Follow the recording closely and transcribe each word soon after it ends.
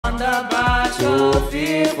the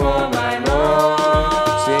battlefield for my Lord.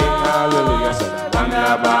 Sing hallelujah, son. On the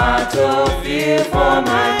battlefield for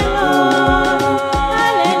my Lord.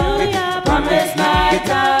 Hallelujah. Promise night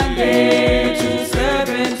and day to serve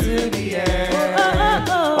him to the end.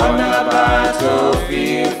 On the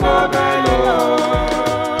battlefield for my Lord.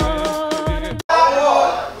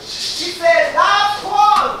 She said, last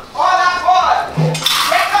call, order God.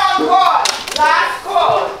 Second call, last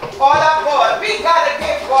call, order God. We gotta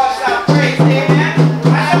give God some praise, amen.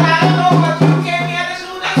 I don't know what you came here to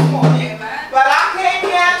do this morning, but I came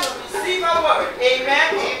here to receive a word, amen.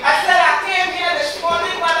 I said I came here this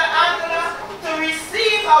morning, Mother Angela, to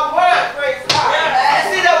receive a word, praise God.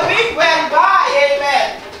 I see the week went by,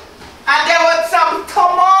 amen. And there was some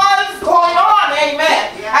tumults going on,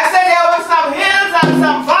 amen. I said there were some hills and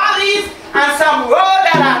some valleys and some road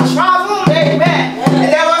that I traveled, amen. And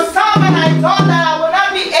there was some and I thought that I would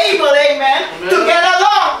not be able, amen, to get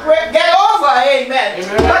along, get over, amen.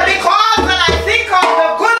 But because when I think of the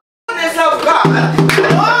goodness of God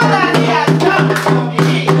and all that he has done for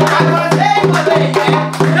me, I was able,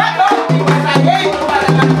 amen. Not only was I able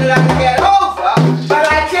to get over, but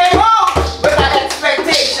I came out with an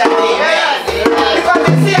expectation, amen. Because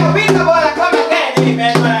they see a week ago I come again,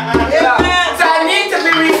 amen. So I need to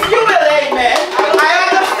be refueled, amen. I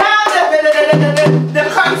understand the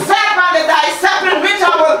concept and the dissect which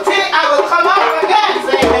I will take, I will come up against,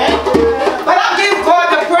 amen. But I give God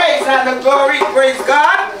the praise and the glory, praise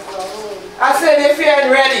God. I said if you ain't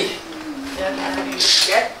ready,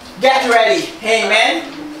 get ready, amen.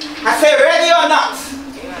 I said ready or not,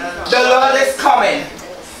 the Lord is coming.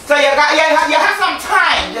 So you have some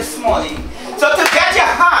time this morning. So to get your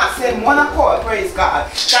hearts in one accord, praise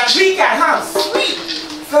God, that we can have sweet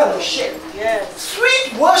fellowship,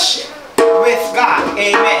 sweet worship with God,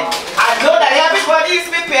 amen. I know that everybody is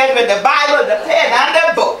prepared with the Bible, the pen, and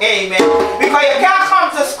the book, amen. Because you can't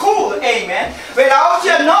come to school, amen, without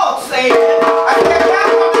your notes, amen. And you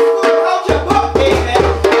can't come to school without your book, amen,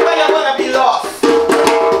 because you're going to be lost.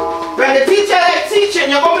 When the teacher is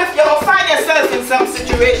teaching, you're going to find yourself in some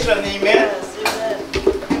situation, amen.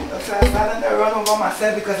 So I started to run over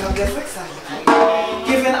myself because I'm just excited.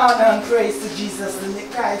 Giving honor and praise to Jesus the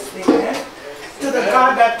Christ, amen. To the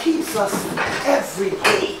God that keeps us every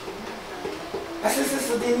day. I said,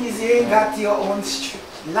 Sister Denise, you ain't got your own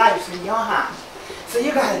life in your hand. So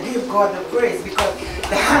you got to give God the praise because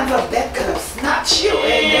the hands of death could have snatched you,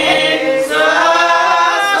 amen.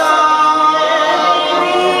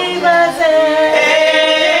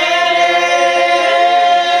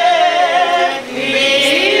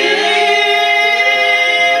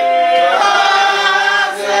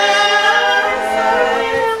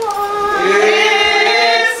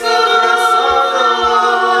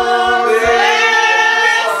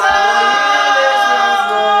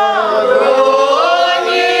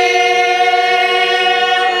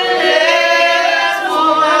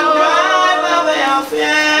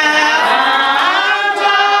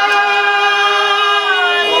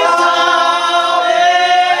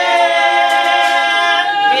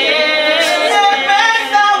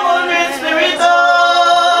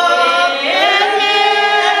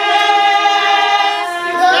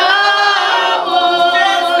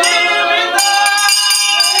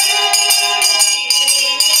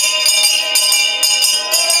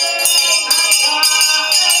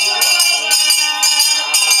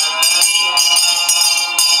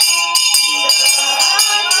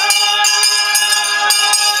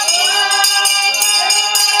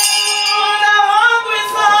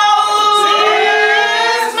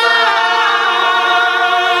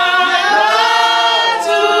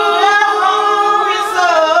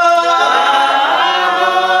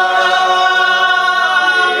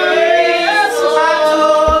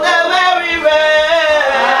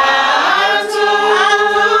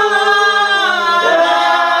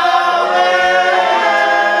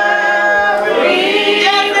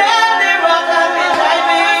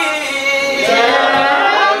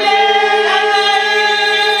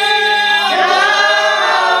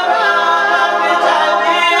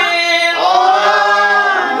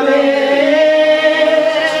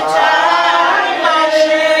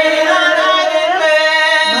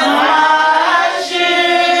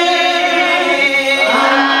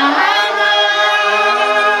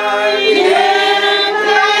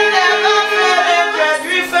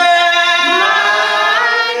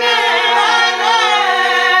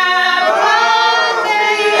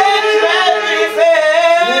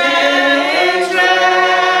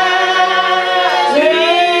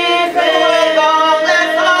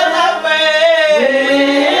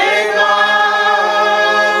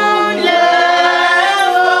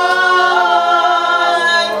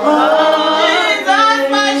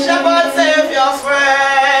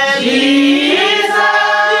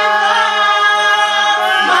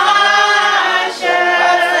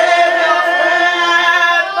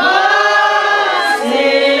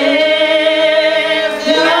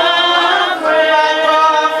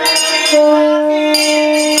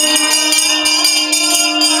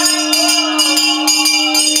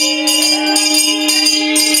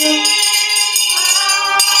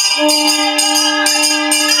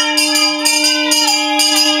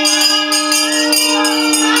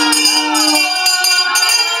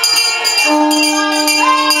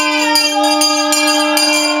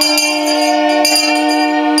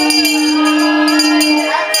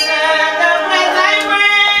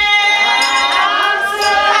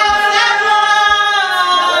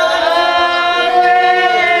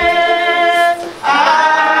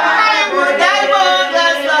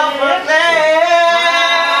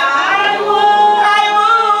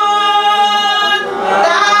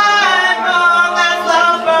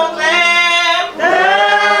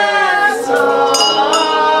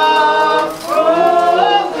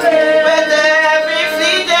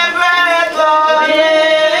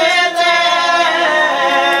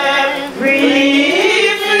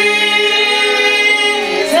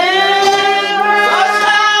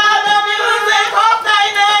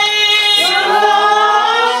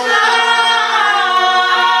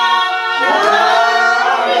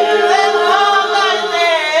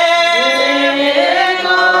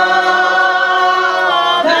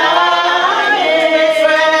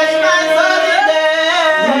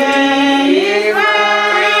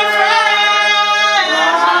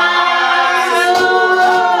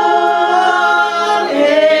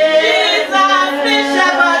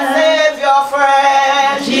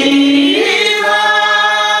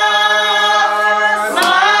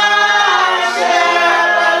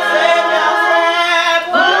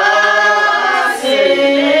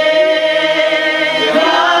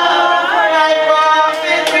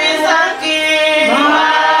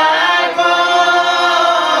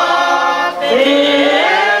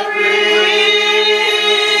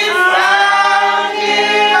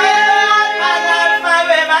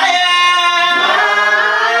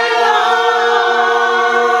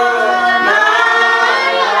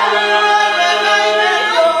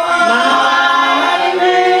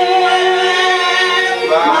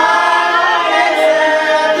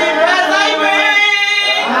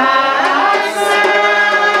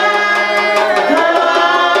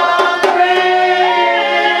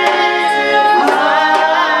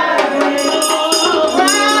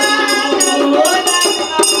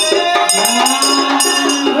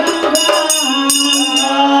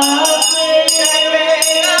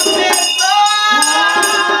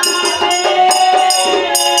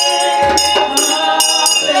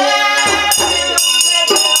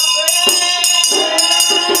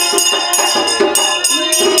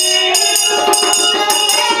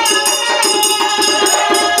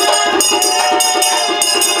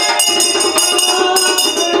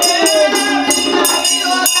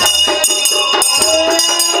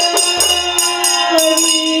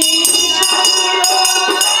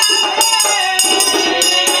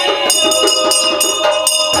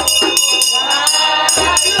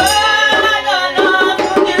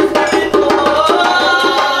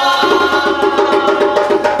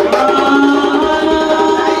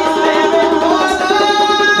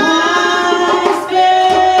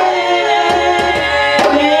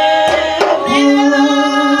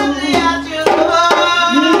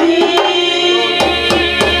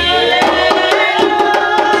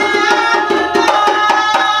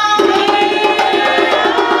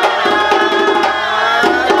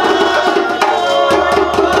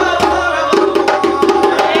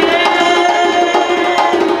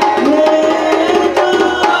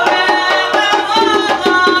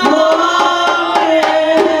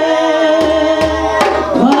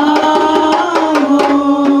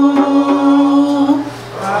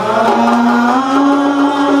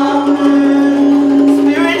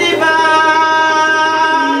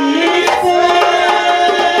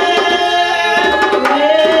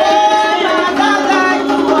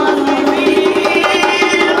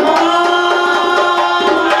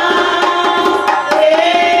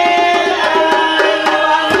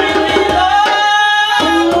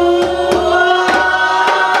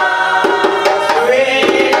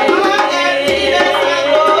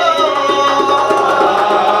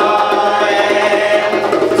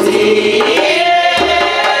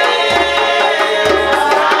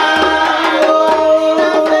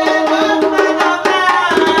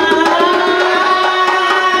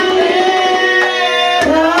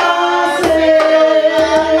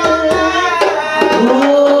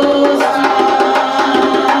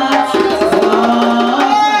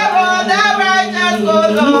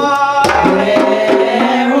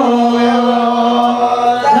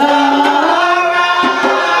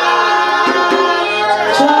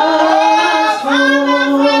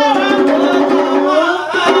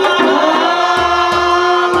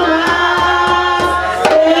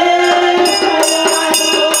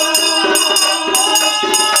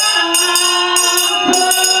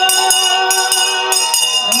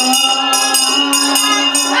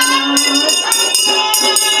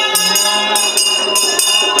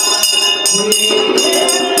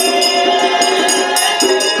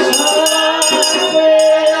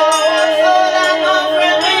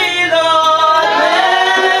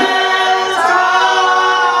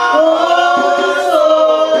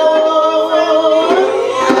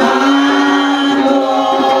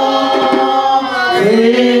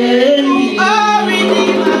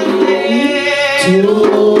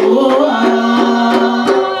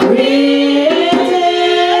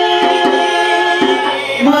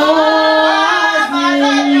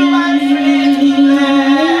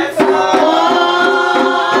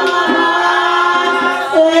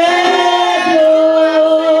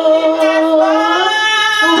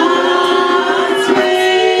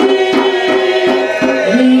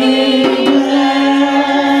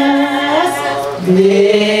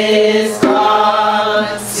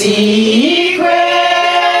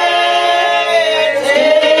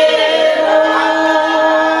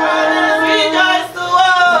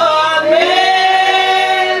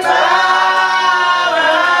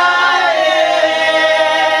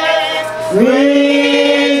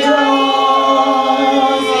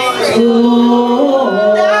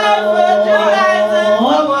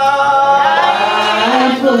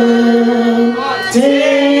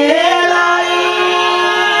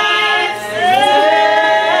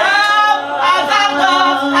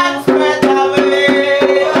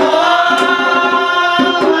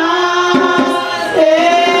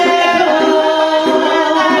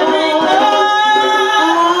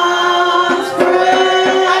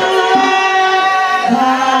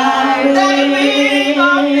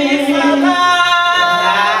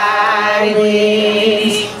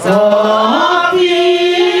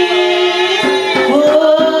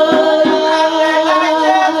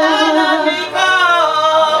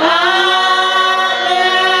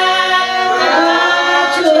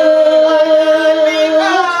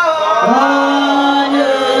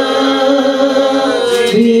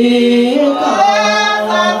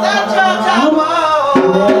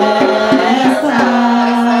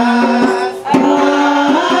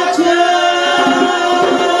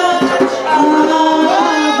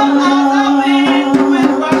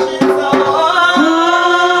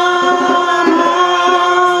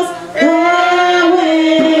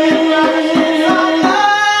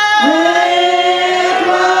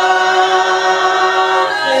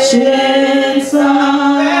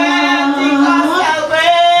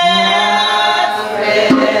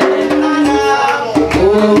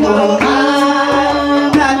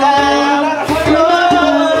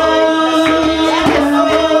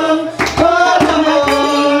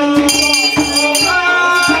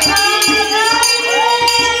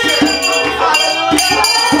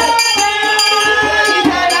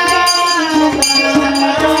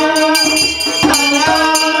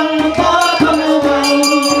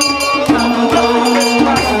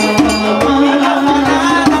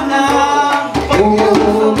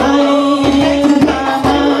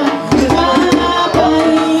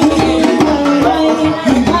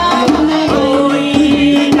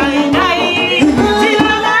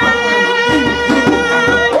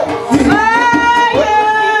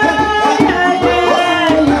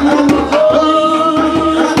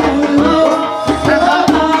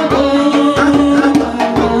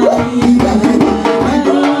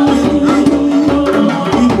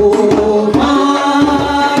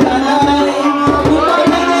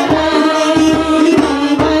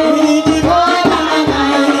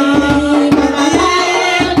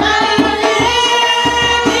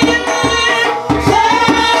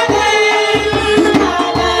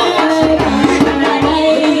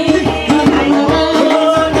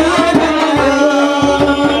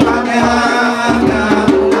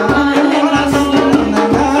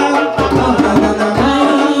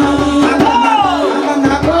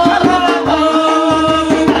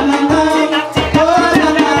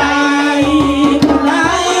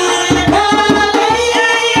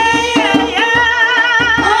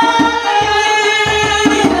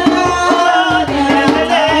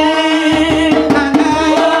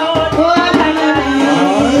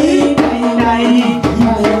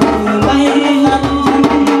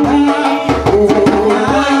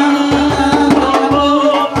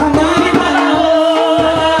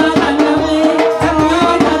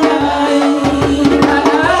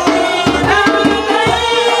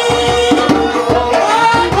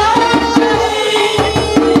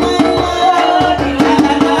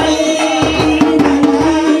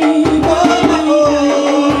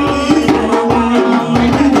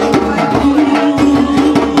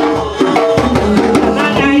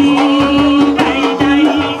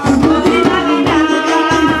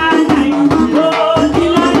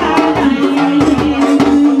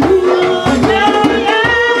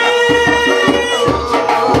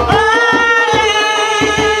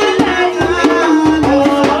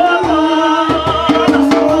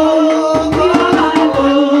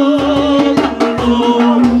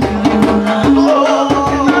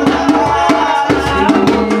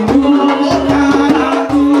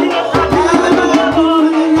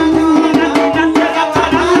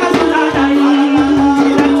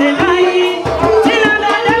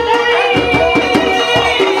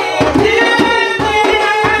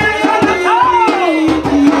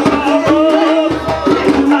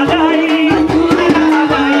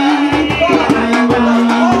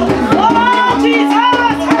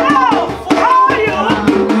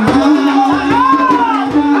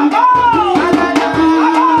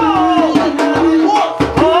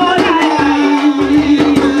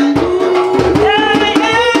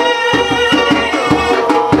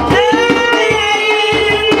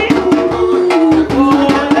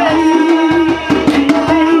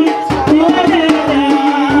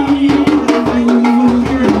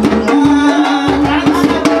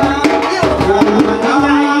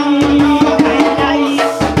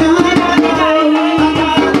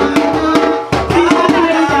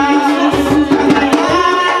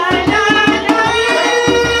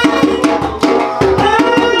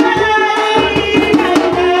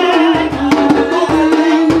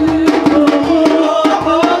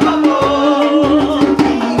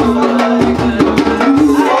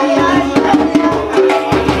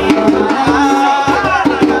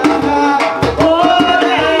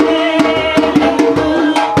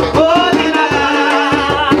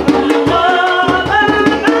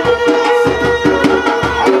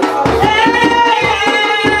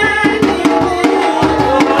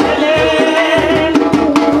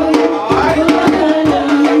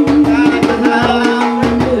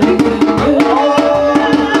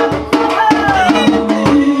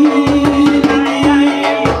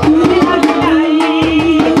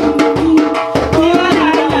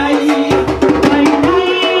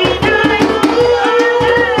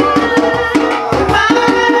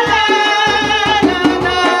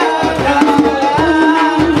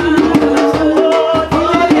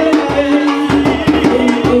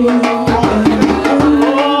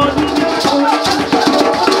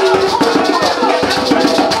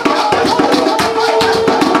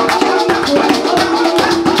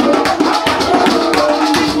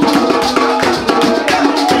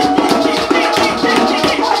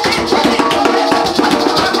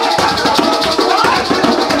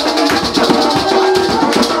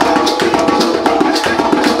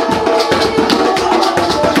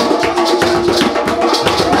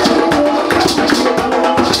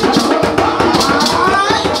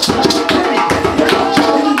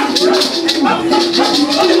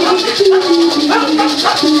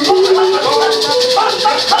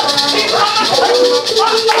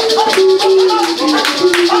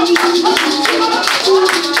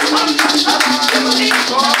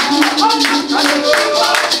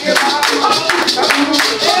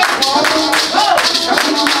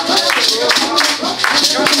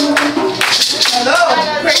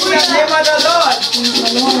 Praise the name of the Lord.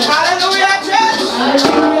 Hallelujah, church.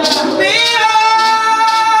 Me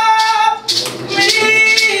up, me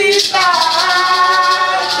down.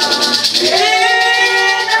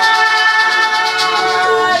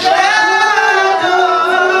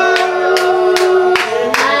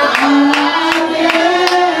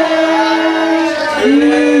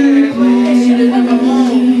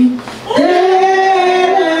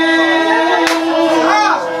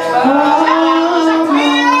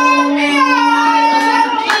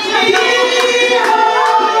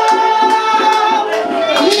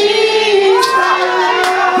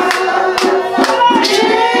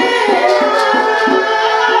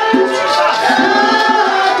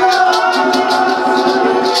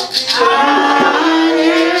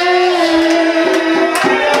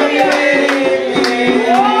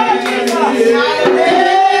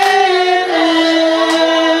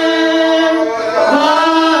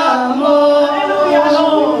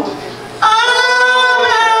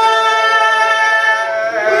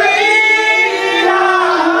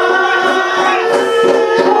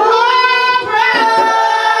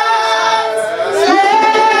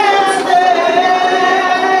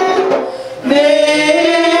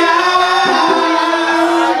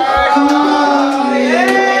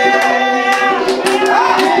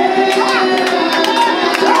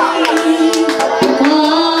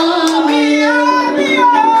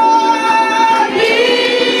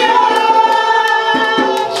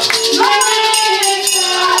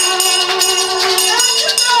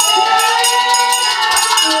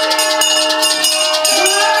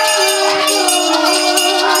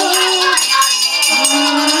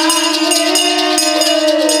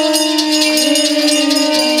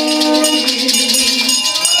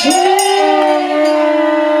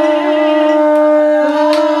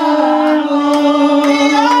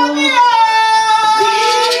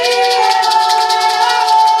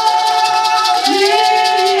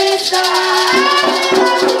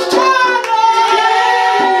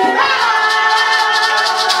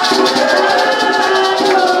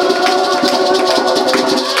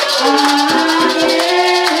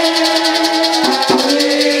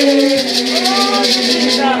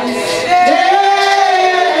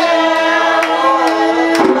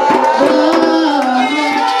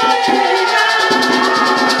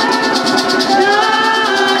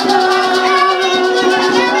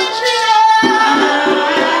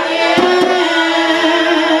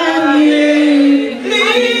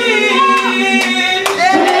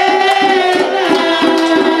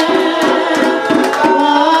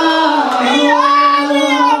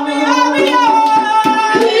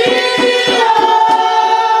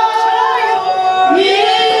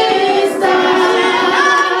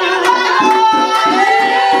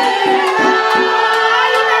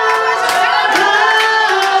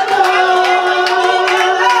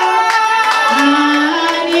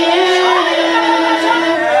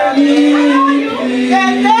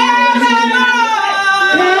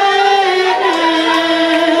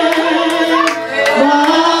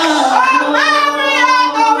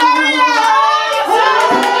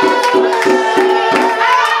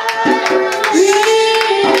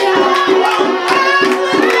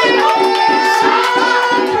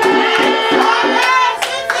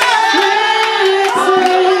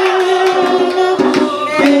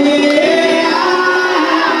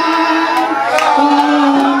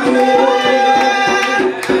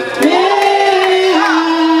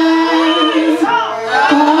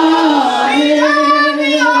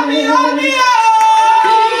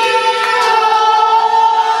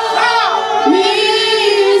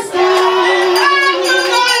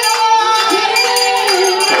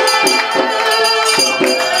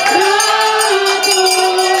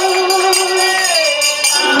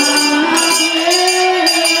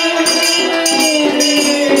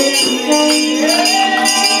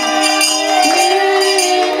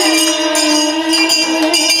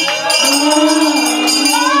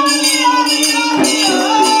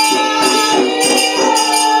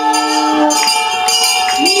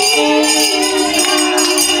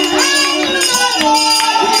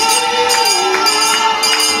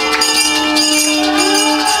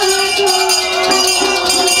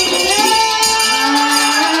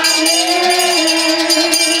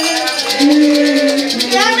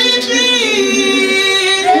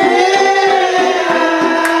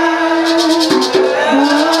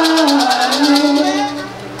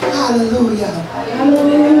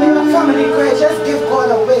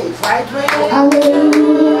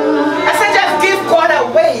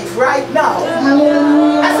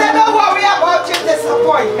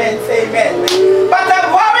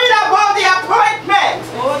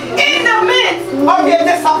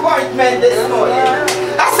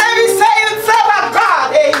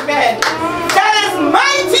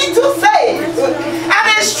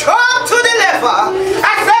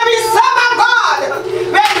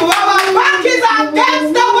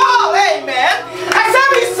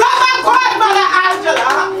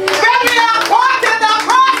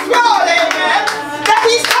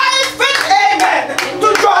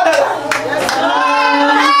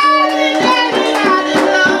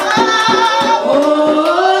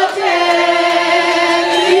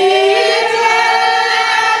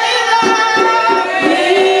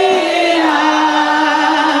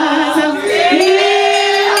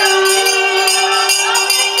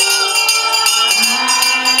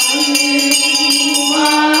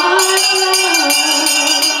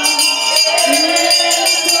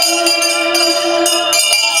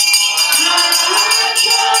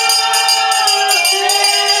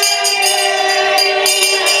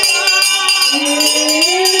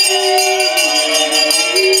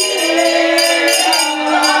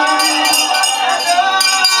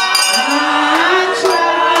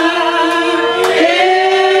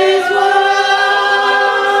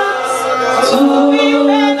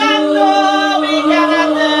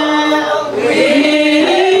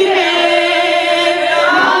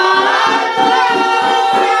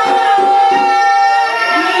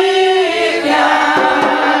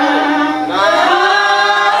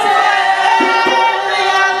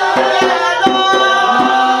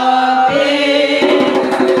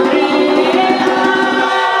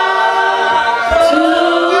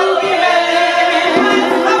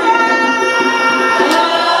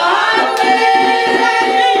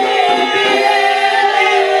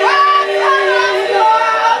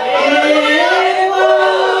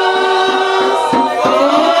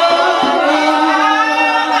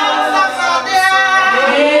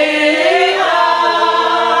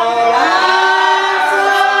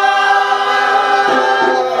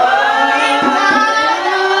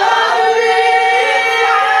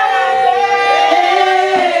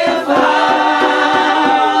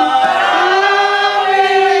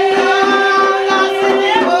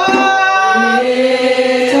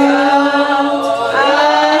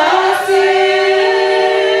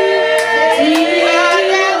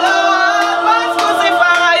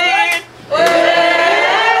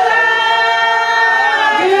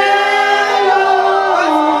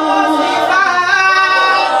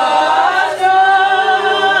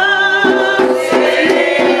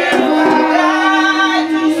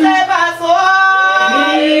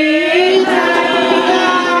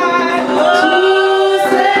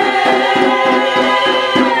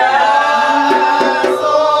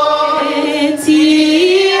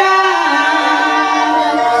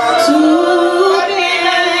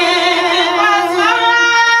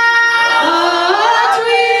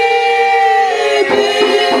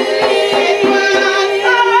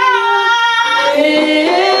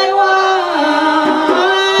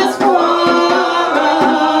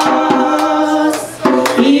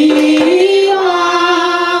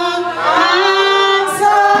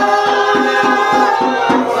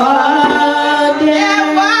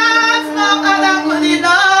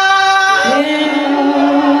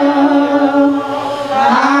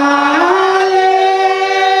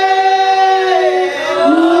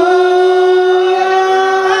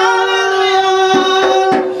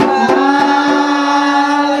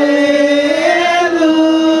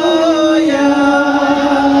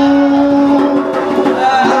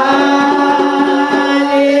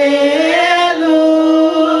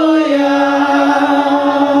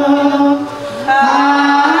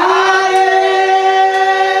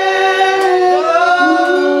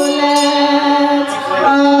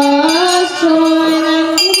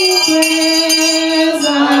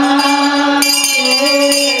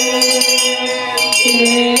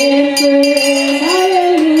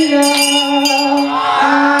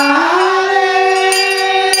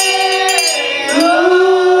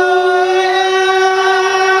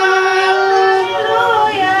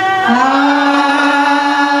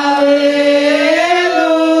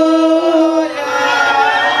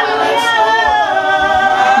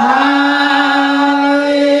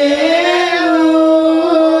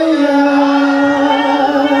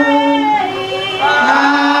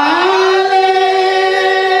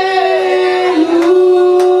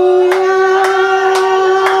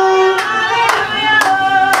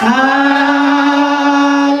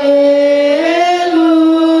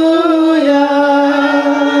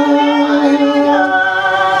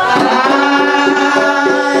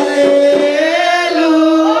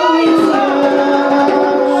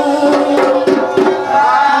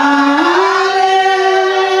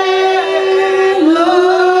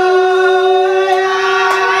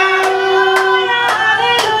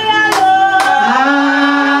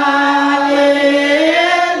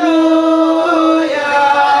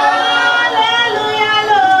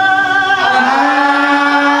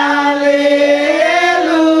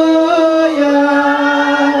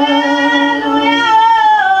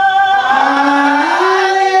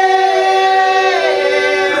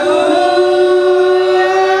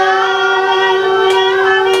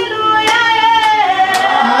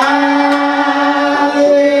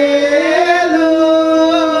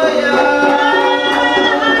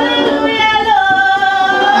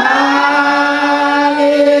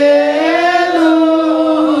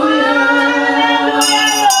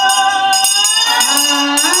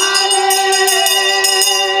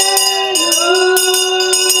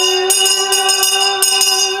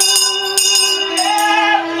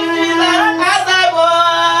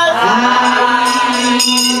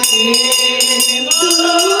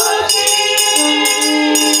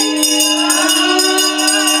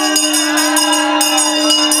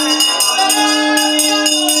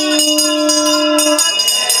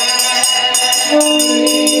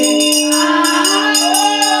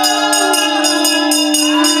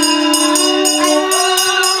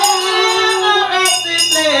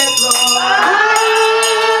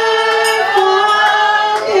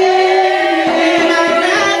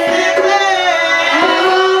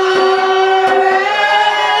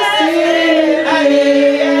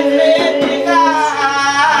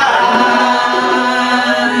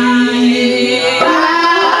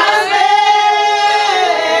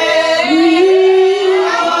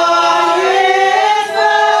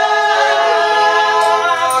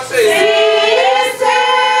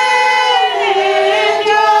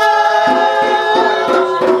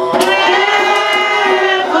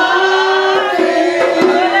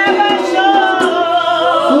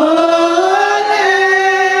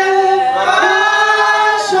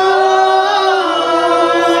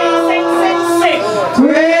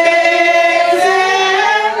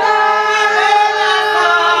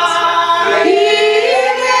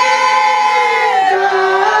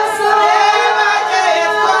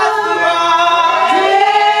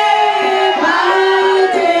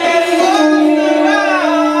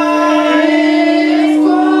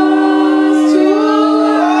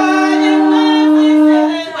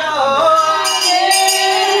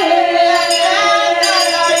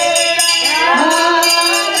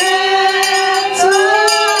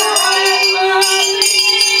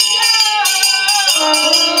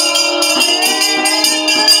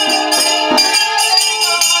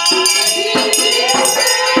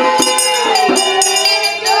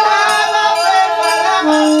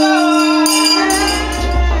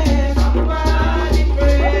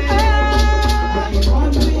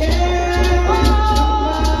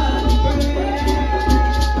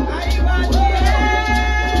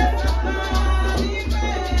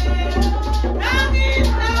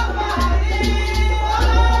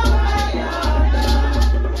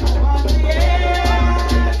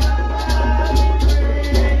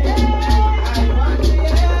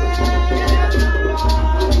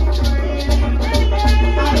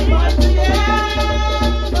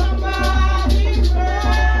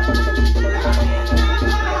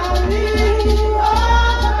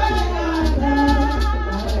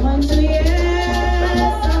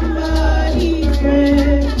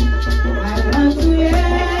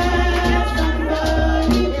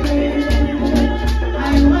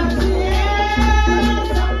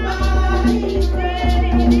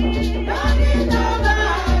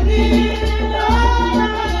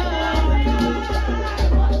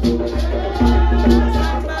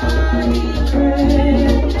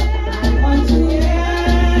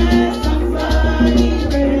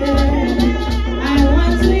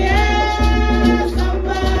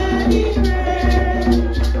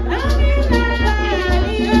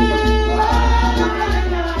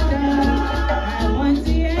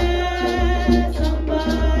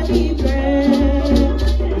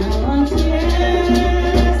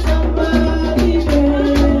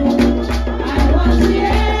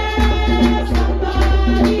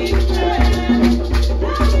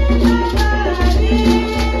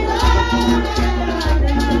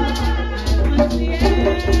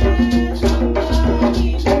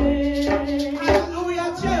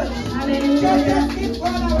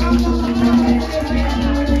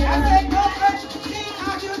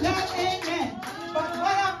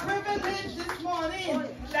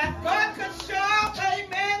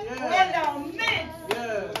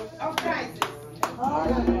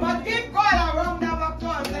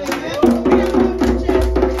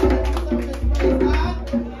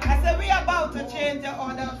 into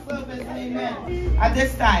order of service, amen. At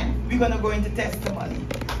this time, we're going to go into testimony.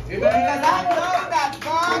 Because I know that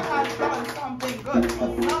God has done something good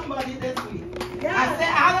for somebody this week. I say,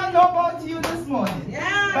 I don't know about you this morning,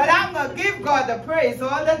 but I'm going to give God the praise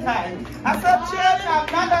all the time. I said, church,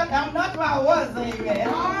 I'm not where I was, amen.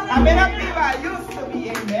 I may not be where I used to be,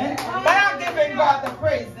 amen. But I'm giving God the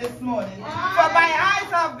praise this morning. For my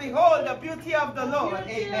eyes have beheld the beauty of the Lord,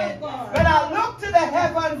 amen. When I look to the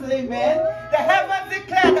heavens, amen, the heavens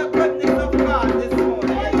declare the goodness of God this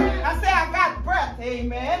morning. I say, I got breath,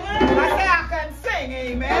 amen. I say, I can sing,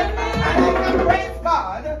 amen. And I can praise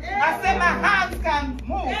God. I say, my hands can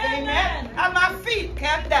move, amen. And my feet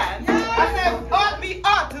can dance. I say, we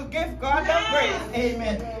ought to give God the praise,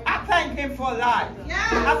 amen. I thank Him for life.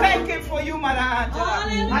 I thank Him for you, Mother Angela.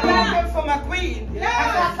 I thank Him for my queen.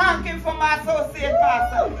 I thank Him for my associate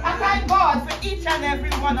pastor. I thank God for each and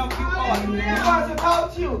every one of you all. Because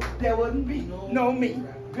without you, there wouldn't be no me.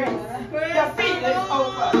 Praise. Your feet is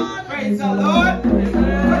over. Praise the Lord.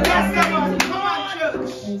 But testimony. Come on,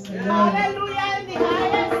 church. Hallelujah in the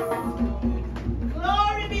highest.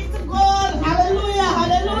 Glory be to God. Hallelujah.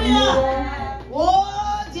 Hallelujah.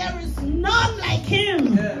 Oh, there is none like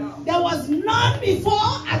Him. There was none before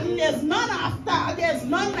and there's none after. There's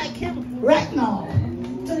none like Him right now.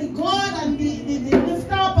 To the God and the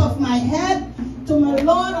lifter up of my head, to my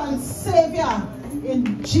Lord and Savior,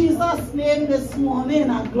 in Jesus' name this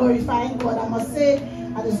morning, I'm glorifying God. I must say,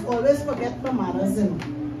 I just always forget my manners.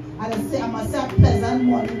 I must say a pleasant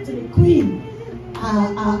morning to the Queen.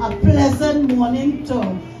 A pleasant morning to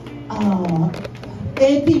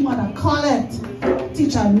AP Mth.Corlette,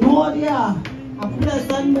 Teacher Nordia. A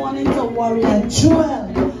pleasant morning to Warrior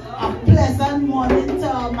Joel. A pleasant morning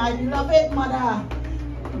to my beloved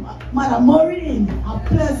Mother Maureen. A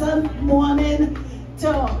pleasant morning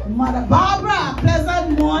to Mother Barbara. A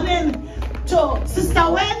pleasant morning to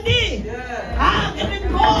Sister Wendy. I'm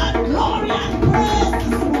giving God glory and praise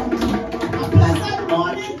this morning. A pleasant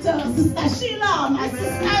morning to Sister Sheila, my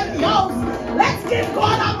sister in the house. Let's give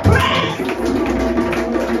God a praise.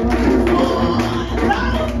 Oh, a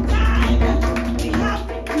long time we have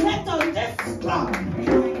met on this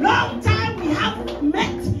ground. Long time we have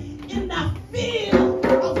met in the field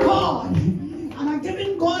of God. And I'm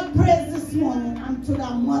giving God praise this morning. And to the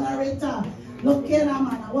moderator, look here,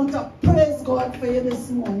 man, I want to praise God for you this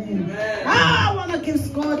morning. I want to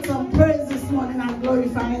give God some praise this morning. I'm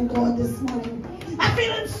glorifying God this morning. I'm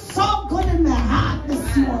feeling so good in my heart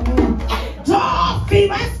this morning. Dog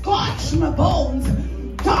fever scorch my bones.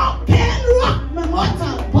 Dog pain rock my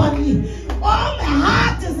mortal body. Oh, my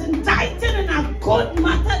heart is indicted in a good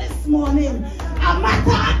matter this morning. A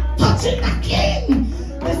matter touching the King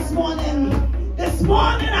this morning. This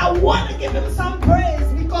morning I want to give Him some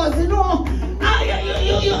praise because, you know,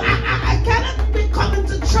 I cannot be coming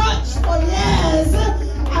to church for years.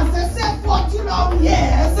 As I said, 40 long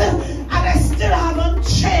years, and I still haven't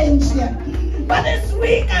changed yet. But this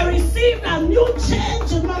week I received a new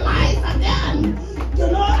change in my life again. You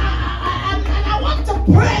know, I want to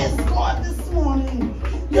praise God this morning.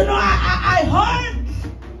 You know, I heard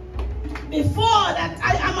before that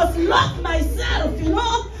I must love myself, you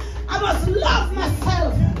know. I must love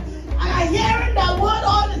myself. And I hear that word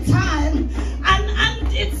all the time. And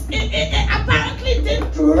it apparently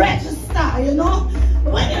didn't register, you know.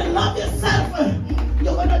 When you love yourself,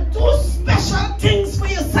 you're going to do special things for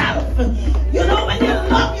yourself. You know, when you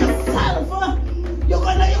love yourself, you're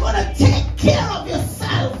gonna take care of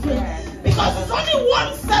yourself. Because there's only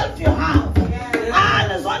one self you have. And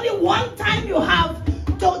there's only one time you have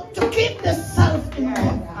to keep the self in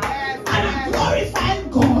God. And I'm glorifying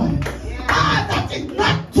God. That it's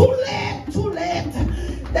not too late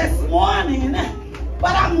this morning.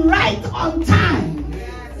 But I'm right on time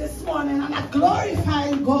this morning. And I'm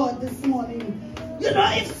glorifying God this morning. You know,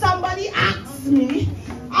 if somebody asks me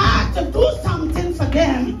to do something for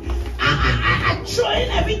them, I'm throwing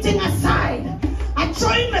everything aside. I'm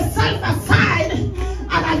throwing myself aside. And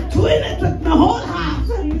I'm doing it with my whole heart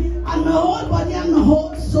and my whole body and my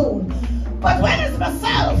whole soul. But when it's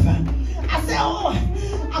myself, I say, oh,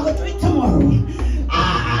 I will do it tomorrow.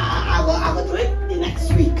 I will do it the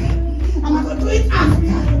next week. And I will do it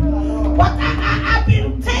after. But I've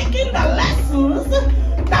been taking the lessons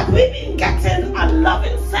that we've been getting on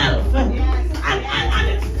loving self. And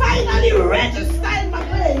it's finally registered in my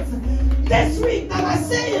place this week that I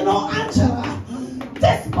say, you know, Angela,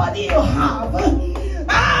 this body you have,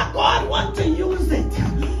 God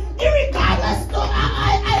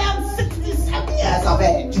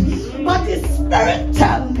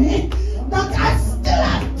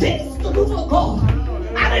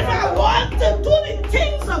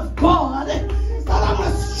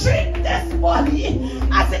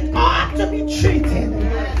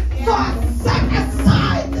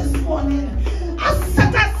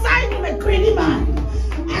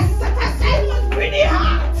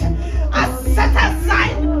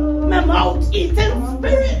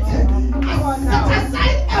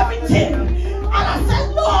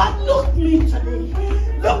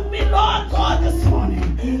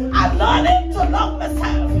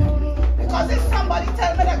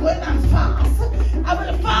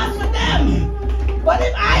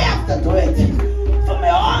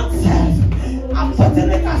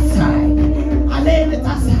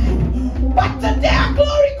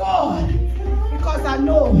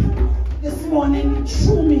the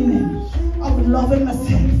true meaning of loving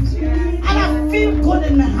myself. And I feel good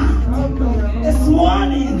in my heart this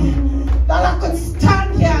morning that I could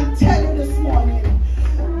stand here and tell you this morning,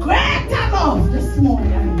 greater love this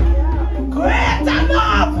morning, greater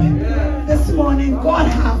love this morning God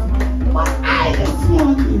have. But I this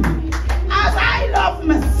morning, as I love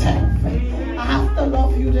myself, I have to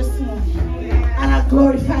love you this morning. And I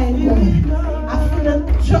glorify God. I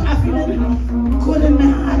feel it good in my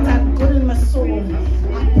heart and good in my soul.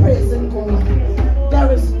 I'm praising God.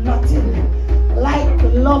 There is nothing like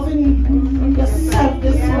loving yourself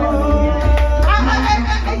this morning.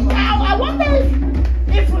 I wonder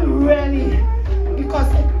if we really,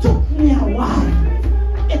 because it took me a while.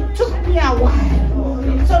 It took me a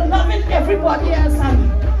while. So loving everybody else and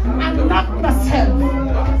not myself.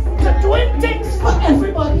 To doing things for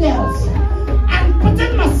everybody else and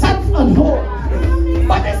putting myself on hold.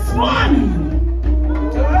 But this morning,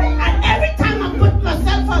 and every time I put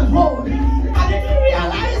myself on hold, I didn't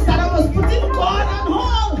realize that I was putting God on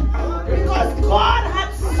hold, because God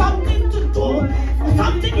had something to do,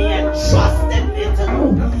 something He entrusted me to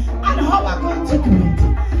do, and how I'm going to do it.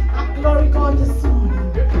 I glory God this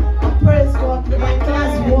morning. I praise God. My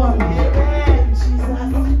class won.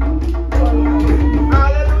 Jesus.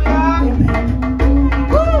 Hallelujah. Amen.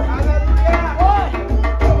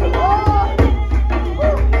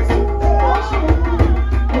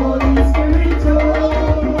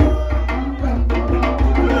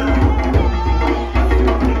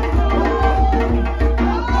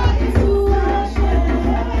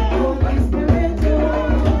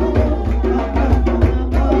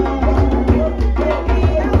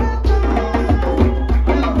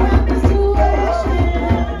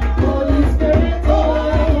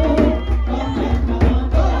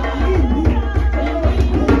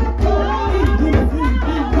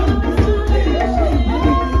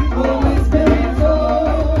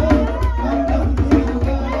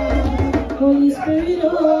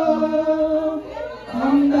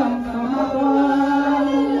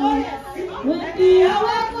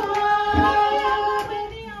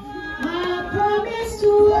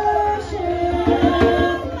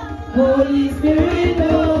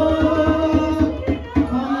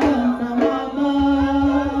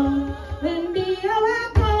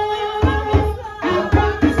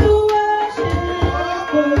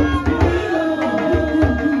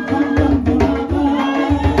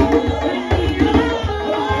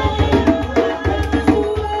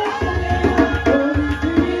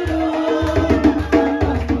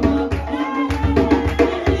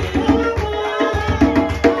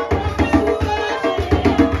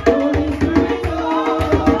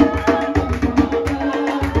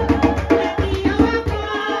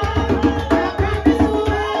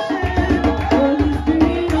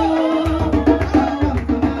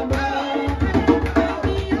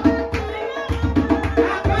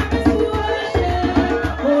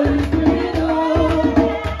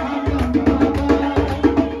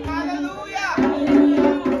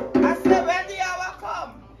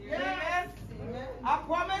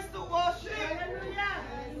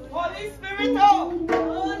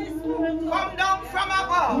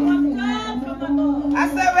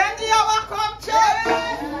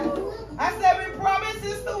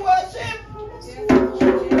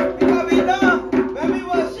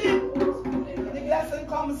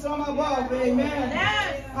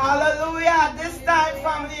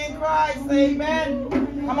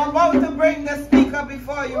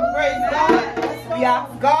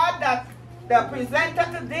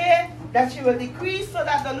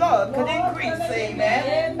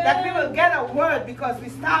 Because we're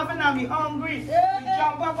starving and we're hungry. We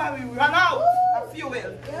jump up and we run out of fuel.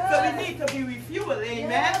 So we need to be refueled.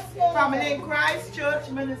 Amen. Family in Christ, Church,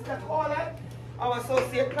 Mth.Corlette, our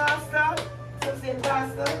associate pastor,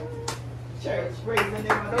 church. Praise the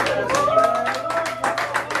name of the Lord.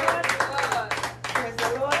 Praise the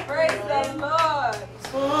Lord. Praise the Lord.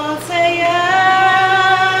 So say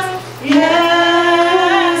yes,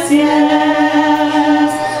 yes,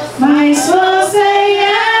 yes. My soul say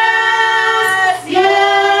yes,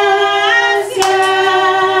 yes,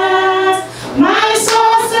 yes. My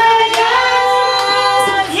soul say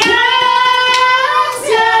yes, yes,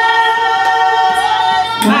 yes.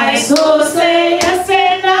 My soul say yes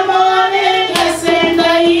in the morning, yes in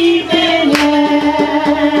the evening, yes.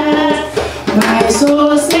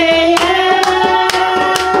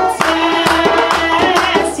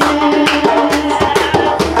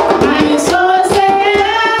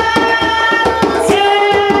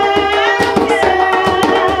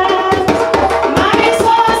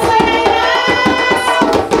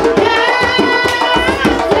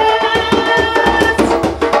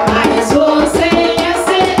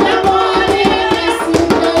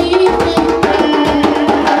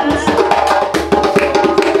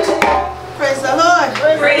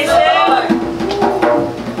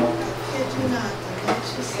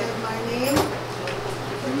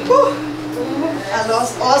 I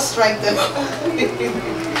lost all strength.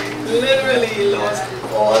 Literally lost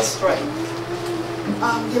all strength.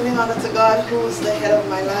 I'm giving honor to God, who is the head of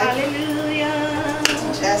my life. Hallelujah.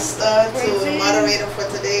 To Esther, to the moderator for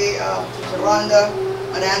today, to Geronda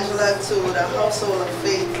and Angela, to the household of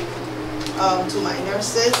faith, to my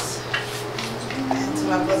nurses, and to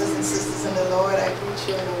my brothers and sisters in the Lord. I greet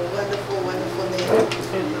you in a wonderful, wonderful name.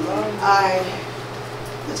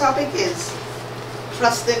 The topic is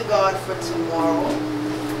trusting God for tomorrow.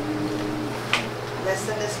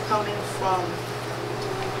 Lesson is coming from,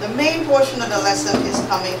 the main portion of the lesson is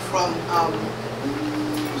coming from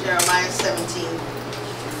Jeremiah 17,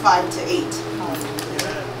 5 to 8.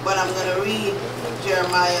 But I'm going to read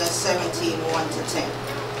Jeremiah 17, 1 to 10.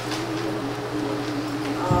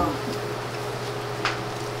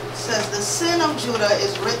 It says, the sin of Judah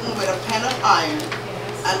is written with a pen of iron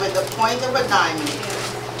and with the point of a diamond.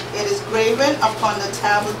 It is graven upon the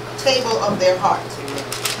table of their heart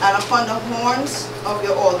and upon the horns of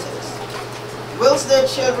your altars. Whilst their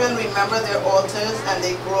children remember their altars and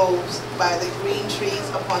their groves by the green trees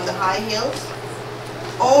upon the high hills,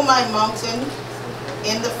 O my mountain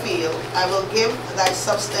in the field, I will give thy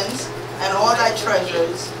substance and all thy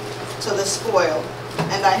treasures to the spoil,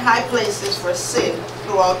 and thy high places for sin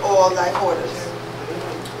throughout all thy borders.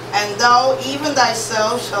 And thou even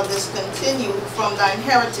thyself shalt discontinue from thine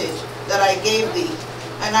heritage that I gave thee,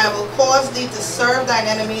 and I will cause thee to serve thine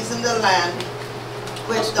enemies in the land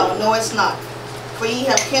which thou knowest not. For ye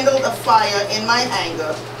have kindled a fire in mine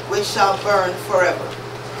anger, which shall burn forever.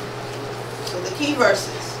 So the key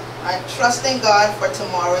verses, right? Trusting God for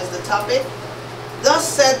tomorrow is the topic. Thus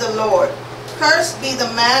said the Lord, cursed be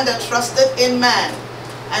the man that trusteth in man,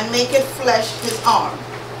 and maketh flesh his arm,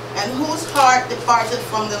 and whose heart departed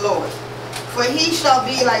from the Lord. For he shall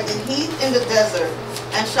be like the heat in the desert,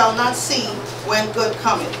 and shall not see when good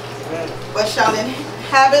cometh, but shall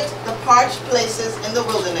inhabit the parched places in the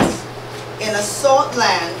wilderness, in a salt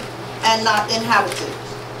land, and not inhabited.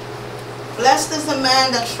 Blessed is the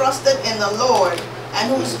man that trusteth in the Lord, and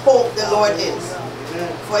whose hope the Lord is.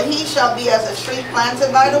 For he shall be as a tree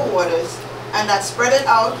planted by the waters, and that spreadeth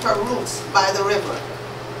out her roots by the river,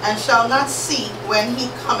 and shall not see when he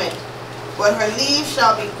cometh, but her leaves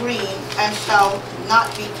shall be green, and shall not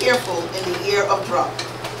be careful in the year of drought,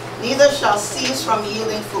 neither shall cease from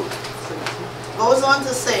yielding fruit. Goes on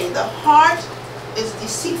to say, the heart is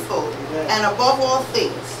deceitful, and above all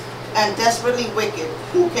things, and desperately wicked.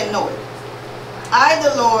 Who can know it? I,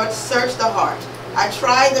 the Lord, search the heart. I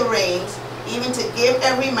try the reins, even to give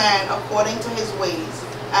every man according to his ways,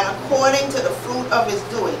 and according to the fruit of his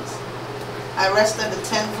doings. I rest at the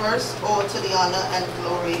 10th verse, all to the honor and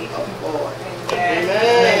glory of God.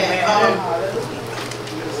 Amen.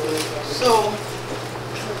 So,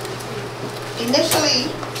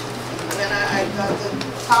 initially, when I got the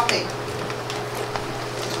topic,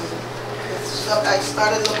 I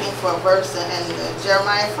started looking for a verse, and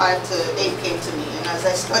Jeremiah 5 to 8 came to me. And as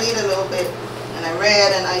I studied a little bit, and I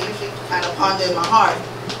read, and I usually kind of ponder in my heart,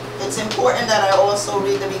 it's important that I also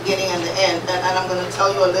read the beginning and the end. And I'm going to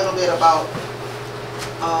tell you a little bit about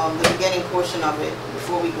the beginning portion of it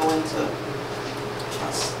before we go into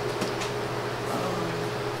trust.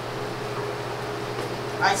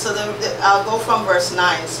 Alright, so I'll go from verse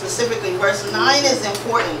 9. Specifically, verse 9 is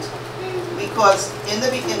important because in the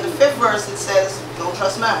 5th verse it says, don't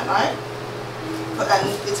trust man, right? And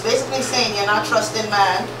it's basically saying you're not trusting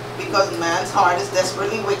man because man's heart is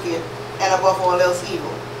desperately wicked and above all else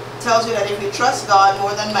evil. It tells you that if you trust God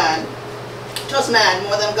more than man, trust man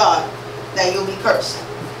more than God, then you'll be cursed.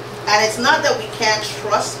 And it's not that we can't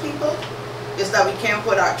trust people, it's that we can't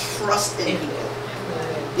put our trust in people.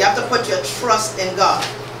 You have to put your trust in God.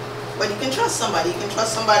 But you can trust somebody. You can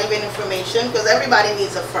trust somebody with information because everybody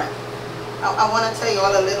needs a friend. I want to tell you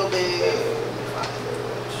all a little bit,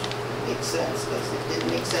 makes sense because it didn't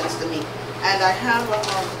make sense to me. And I have,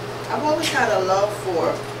 I've always had a love for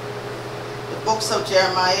the books of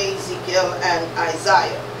Jeremiah, Ezekiel, and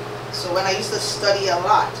Isaiah. So when I used to study a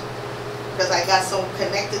lot, because I got so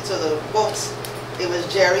connected to the books, it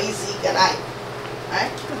was Jerry, Zeke, and Ike.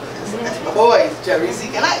 Right? That's my boys, Jerry,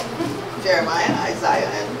 Zeke, and Ike. Jeremiah, Isaiah,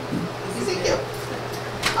 and Ezekiel.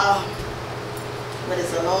 But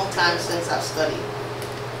it's a long time since I've studied.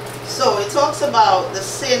 So it talks about the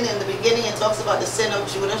sin in the beginning. It talks about the sin of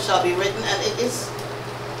Judah shall be written. And it is,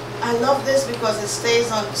 I love this because it stays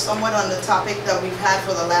on somewhat on the topic that we've had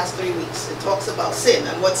for the last 3 weeks. It talks about sin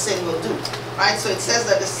and what sin will do. Right? So it says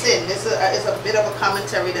that the sin, this is a bit of a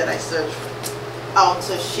commentary that I searched out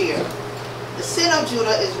to share. The sin of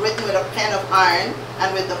Judah is written with a pen of iron,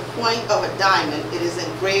 and with the point of a diamond it is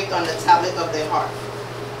engraved on the tablet of their heart.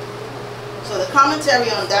 So the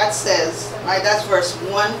commentary on that says, right, that's verse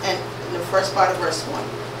 1 and in the first part of verse 1.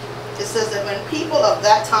 It says that when people of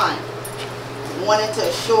that time wanted to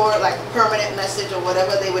assure like a permanent message or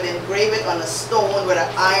whatever, they would engrave it on a stone with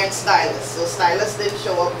an iron stylus. So stylus didn't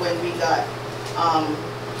show up when we got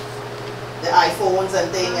the iPhones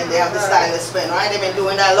and thing, and they have the stylus pen, right? They've been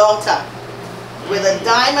doing that a long time. With a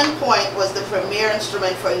diamond point was the premier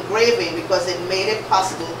instrument for engraving because it made it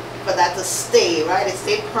possible for that to stay, right? It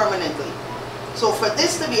stayed permanently. So for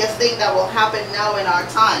this to be a thing that will happen now in our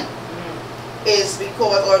time is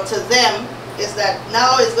because, or to them, is that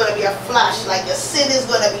now it's going to be a flash, like your sin is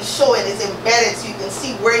going to be showing, it's embedded so you can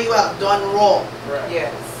see where you have done wrong. Right.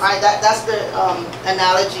 Yes. Right, that's the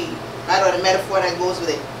analogy, right, or the metaphor that goes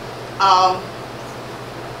with it.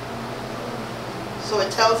 So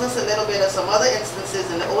it tells us a little bit of some other instances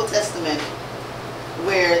in the Old Testament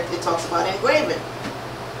where it talks about engraving.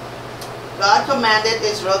 God commanded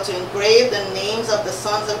Israel to engrave the names of the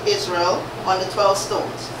sons of Israel on the 12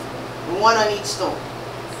 stones, one on each stone.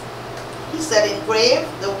 He said, engrave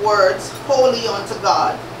the words holy unto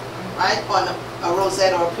God, right, on a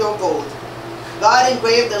rosette or pure gold. God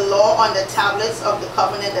engraved the law on the tablets of the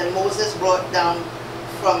covenant that Moses brought down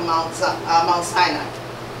from Mount Sinai.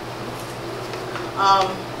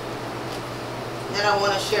 Then I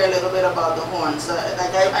want to share a little bit about the horns.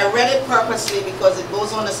 I read it purposely because it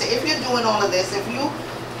goes on to say, if you're doing all of this, if you,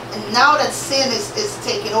 now that sin is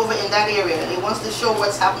taking over in that area, and it wants to show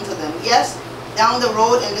what's happened to them. Yes, down the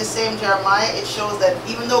road in this same Jeremiah, it shows that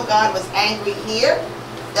even though God was angry here,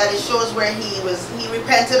 that it shows where he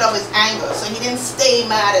repented of his anger. So he didn't stay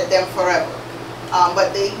mad at them forever.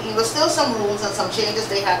 But there was still some rules and some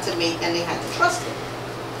changes they had to make, and they had to trust him.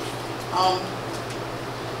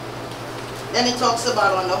 Then it talks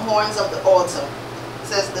about on the horns of the altar. It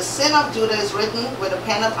says, the sin of Judah is written with a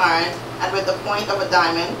pen of iron and with the point of a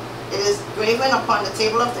diamond. It is graven upon the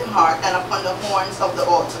table of the heart and upon the horns of the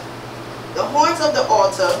altar. The horns of the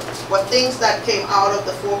altar were things that came out of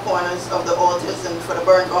the four corners of the altars and for the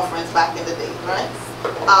burnt offerings back in the day, right?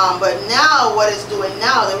 But now what it's doing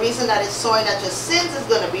now, the reason that it's showing that your sins is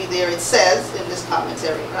going to be there, it says in this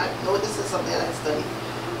commentary, right? No, this is something that I studied.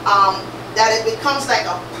 That it becomes like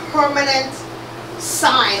a permanent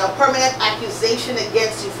sign, a permanent accusation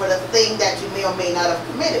against you for the thing that you may or may not have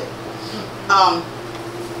committed.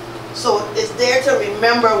 So it's there to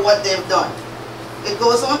remember what they've done. It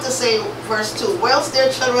goes on to say, verse 2, whilst their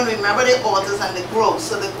children remember their altars and the groves.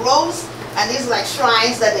 So the groves, and these like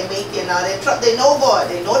shrines that they make, you know, they know God,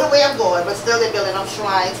 they know the way of God, but still they're building up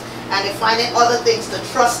shrines, and they're finding other things to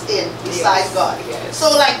trust in besides God. Yes. So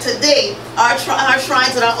like today, our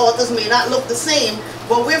shrines and our altars may not look the same,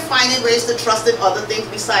 but we're finding ways to trust in other things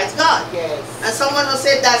besides God. Yes. And someone will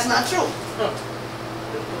say that's not true.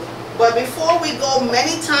 But before we go,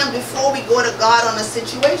 many times before we go to God on a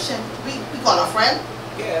situation, we call a friend.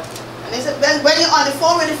 Yeah. And they said, when you're on the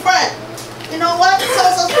phone with a friend, you know what?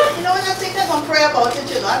 So, you know what, I think they're going to pray about it,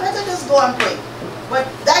 you know. I better just go and pray. But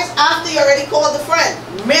that's after you already called the friend.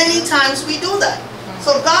 Many times we do that.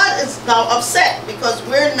 So God is now upset because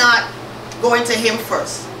we're not going to him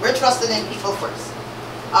first. We're trusting in people first.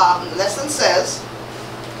 The lesson says,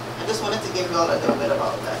 I just wanted to give you all a little bit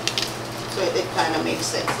about that, so it kind of makes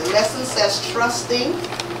sense. The lesson says trusting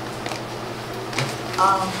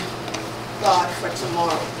God for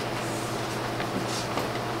tomorrow.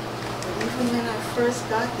 But even when I first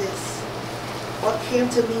got this, what came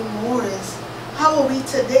to me more is, how are we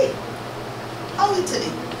today? How are we today?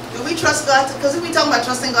 Do we trust God? Because if we talk about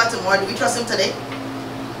trusting God tomorrow, do we trust him today?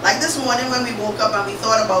 Like this morning when we woke up and we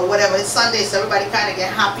thought about whatever, it's Sunday, so everybody kind of get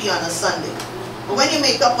happy on a Sunday. But when you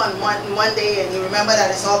make up on Monday and you remember that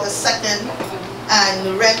it's August 2nd and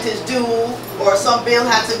the rent is due or some bill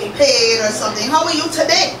had to be paid or something, how are you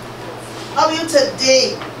today? How are you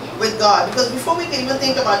today with God? Because before we can even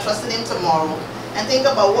think about trusting him tomorrow and think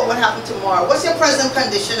about what would happen tomorrow, what's your present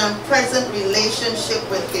condition and present relationship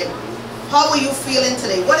with him? How are you feeling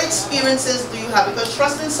today? What experiences do you have? Because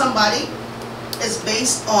trusting somebody is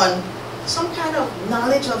based on some kind of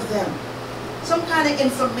knowledge of them, some kind of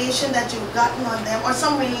information that you've gotten on them, or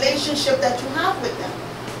some relationship that you have with them.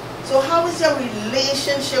 So how is your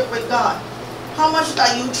relationship with God? How much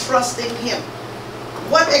are you trusting him?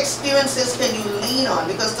 What experiences can you lean on?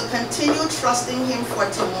 Because to continue trusting him for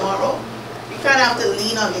tomorrow, you kind of have to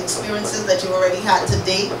lean on the experiences that you already had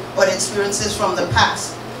today or the experiences from the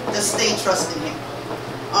past to stay trusting him.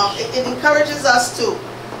 It encourages us to.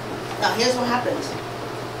 Now here's what happens.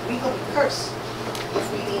 We could be cursed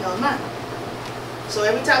if we lean on man. So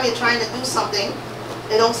every time you're trying to do something,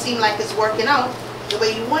 it don't seem like it's working out the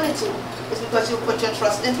way you want it to. It's because you put your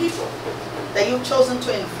trust in people. That you've chosen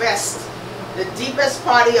to invest the deepest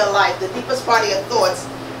part of your life, the deepest part of your thoughts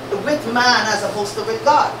with man as opposed to with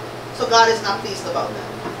God. So God is not pleased about that.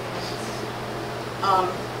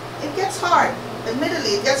 It gets hard.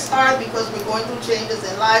 Admittedly, it gets hard because we're going through changes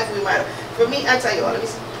in life. For me, I tell you all,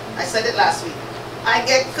 I said it last week. I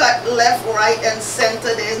get cut left, right, and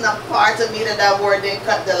center. There isn't a part of me that word didn't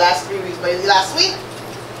cut the last 3 weeks. But last week,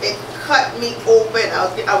 it cut me open.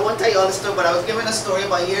 I won't tell you all the story, but I was given a story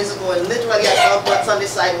about years ago, and literally I saw guts on the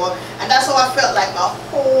sidewalk. And that's how I felt, like my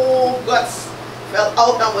whole guts fell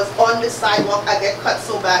out and was on the sidewalk. I get cut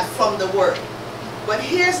so bad from the word. But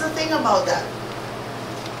here's the thing about that.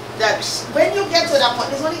 That when you get to that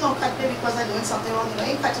point, it's only going to cut me because I'm doing something wrong.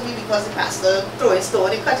 It ain't cutting me because the pastor throwing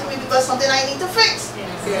stone. It's cutting me because something I need to fix.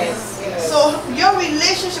 Yes. Yes. So your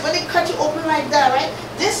relationship, when they cut you open like that, right?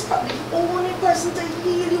 The only person to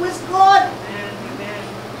heal you is God. Amen.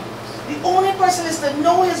 The only person is to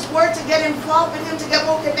know His word, to get involved with Him, to get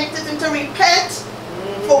more connected, and to repent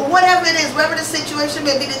for whatever it is, whatever the situation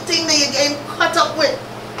may be, the thing that you're getting cut up with,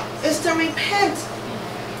 is to repent.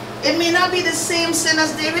 It may not be the same sin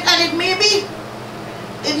as David, and it may be.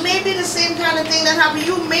 It may be the same kind of thing that happened.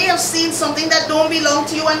 You may have seen something that don't belong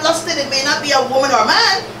to you and lusted. It may not be a woman or a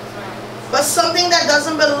man, but something that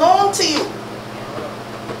doesn't belong to you.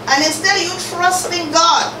 And instead of you trusting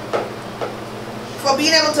God for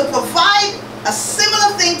being able to provide a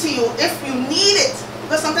similar thing to you if you need it,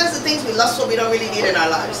 because sometimes the things we lust for we don't really need in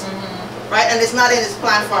our lives, right? And it's not in His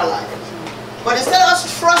plan for our life. But instead of us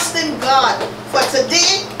trusting God for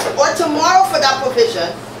today or tomorrow for that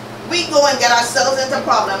provision, we go and get ourselves into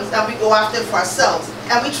problems and we go after it for ourselves.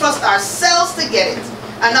 And we trust ourselves to get it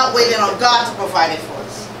and not waiting on God to provide it for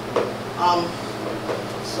us.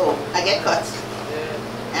 So I get cut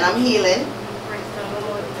and I'm healing.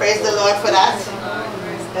 Praise the Lord for that.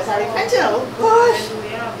 Because I repented. Oh gosh.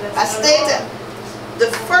 I stayed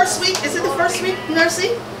the first week. Is it the first week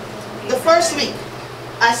nursing? The first week.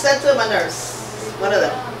 I said to my nurse, one of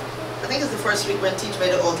them, I think it's the first week when teach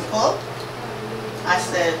made the altar call. I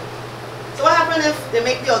said, so what happened if they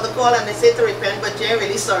make the altar call and they say to repent, but you ain't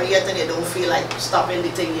really sorry yet and you don't feel like stopping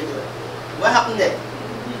the thing you're doing? What happened then?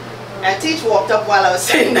 And teach walked up while I was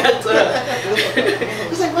saying that to her.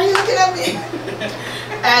 He's like, why are you looking at me?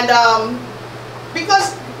 And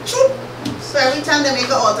because truth, so every time they make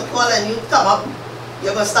an altar call and you come up,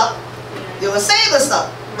 you're going to stop. You're going to say you're going to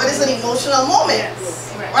stop. But it's an emotional moment. Yes.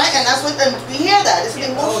 Right? And that's what, and we hear that. It's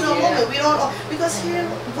an emotional moment. We don't know. Because here,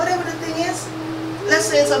 whatever the thing is, let's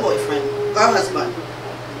say it's a boyfriend or a husband.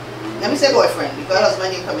 Let me say boyfriend, because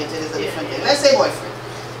husband you committed is a different thing. Let's say boyfriend.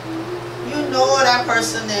 You know that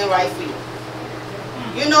person ain't right for you.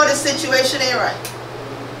 You know the situation ain't right.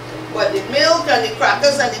 But the milk and the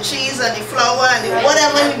crackers and the cheese and the flour and the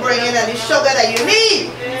whatever you bring in and the sugar that you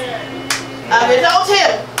need. And without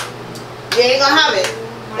him, you ain't gonna have it.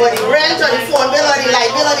 Or the rent or the phone bill or the light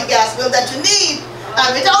bill or the gas bill that you need.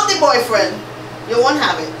 And without the boyfriend, you won't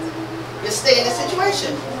have it. You stay in the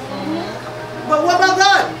situation. But what about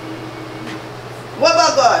God? What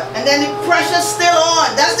about God? And then the pressure's still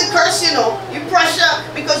on. That's the curse, you know. You pressure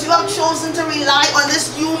because you have chosen to rely on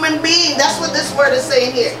this human being. That's what this word is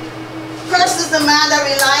saying here. Curse is the man that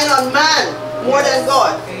relied on man more than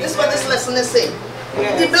God. This is what this lesson is saying.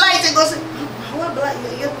 The blight, it goes,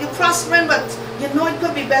 you're prospering, but you know it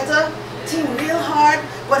could be better. Think real hard,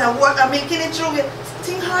 but I'm making it through.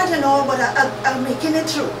 Think hard and all, but I'm making it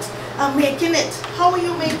through. I'm making it. How are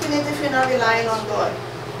you making it if you're not relying on God?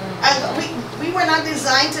 And we were not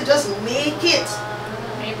designed to just make it.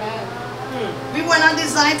 Amen. We were not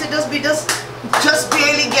designed to just be just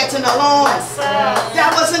barely getting along.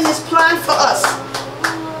 That wasn't His plan for us.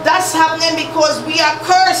 That's happening because we are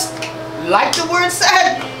cursed, like the word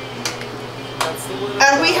said.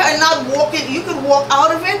 And we are not walking. You could walk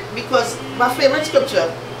out of it because my favorite scripture.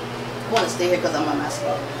 I want to stay here because I'm a master.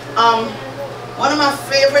 One of my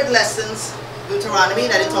favorite lessons, Deuteronomy,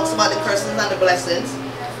 that it talks about the curses and the blessings.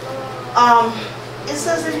 It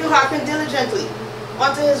says if you hearken diligently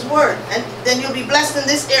unto His word, and then you'll be blessed in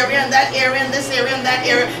this area and that area and this area and that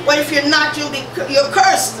area. But if you're not, you're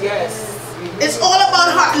cursed. Yes. It's all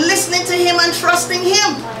about listening to Him and trusting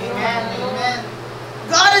Him. Amen.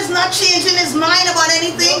 God is not changing His mind about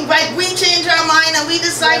anything, right? We change our mind and we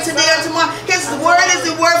decide today or tomorrow. His word is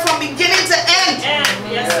the word from beginning to end.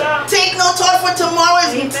 Yes, sir. Take no thought for tomorrow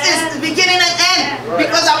is beginning and end.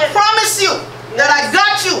 Because I promise you that I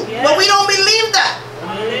got you. But we don't believe that.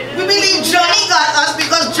 We believe Johnny got us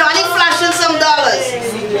because Johnny flashing some dollars.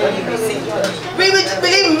 We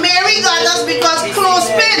believe Mary got us because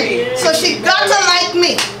clothes fit. So she got to like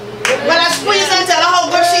me. When I squeeze and tell her how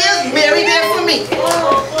good she is, Mary there for me.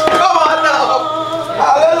 Come on now.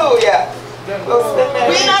 Hallelujah.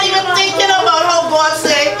 We're not even thinking about how God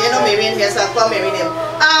said, you know, maybe in here, so I'll call Mary name.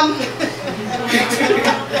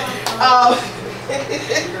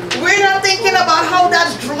 We're not thinking about how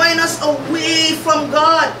that's drawing us away from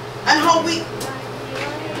God and how we,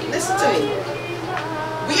 listen to me,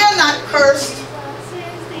 we are not cursed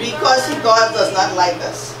because God does not like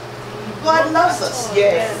us. God loves us.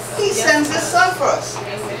 Yes. He sends His Son for us.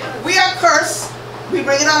 We are cursed, we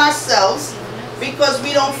bring it on ourselves because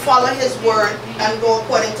we don't follow His word and go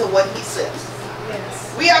according to what He says.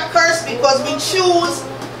 We are cursed because we choose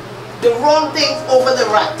the wrong things over the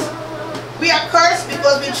right. We are cursed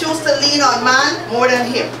because we choose to lean on man more than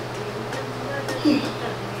Him.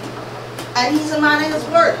 And He's a man in His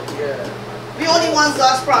word. We only want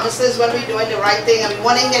God's promises when we're doing the right thing, and we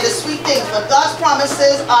want to hear the sweet things. But God's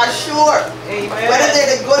promises are sure. Amen. Whether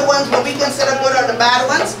they're the good ones, what we consider good, or the bad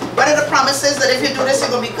ones. Whether the promises that if you do this,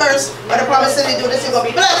 you're going to be cursed, or the promises if you do this, you're going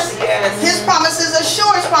to be blessed. Yes. His promises are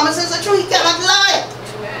sure. His promises are true. He cannot lie.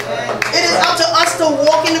 It is up to us to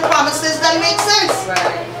walk in the promises that make sense.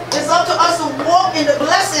 It's up to us to walk in the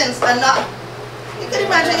blessings and not. You can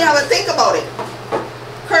imagine, you have to think about it.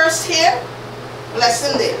 Curse here,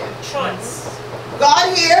 blessing there. Choice.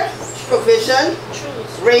 God here, provision,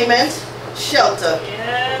 Choose. raiment, shelter.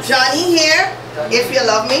 Yes. Johnny here, if you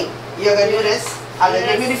love me, you're going to do this. I'm going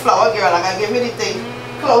to give you the flower, girl. I'm going to give you the thing.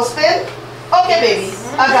 Clothespin. Okay, baby.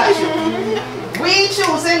 I got you. We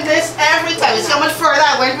choosing this every time. You see how much further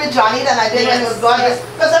I went with Johnny than I did when it was God.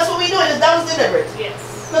 Because that's what we do. That was deliberate. Yes.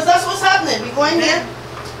 Because that's what's happening. We go in here.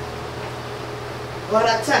 God,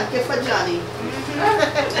 I thank you for Johnny.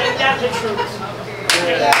 That's the truth.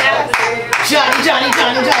 Johnny.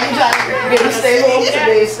 Baby, stay home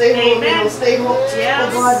today. Stay home. Amen. Stay home. Yes.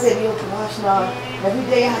 Oh God, baby, oh gosh, now. Every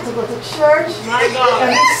day I have to go to church. My God.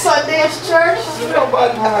 Every Sunday is church. All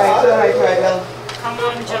right, well. Come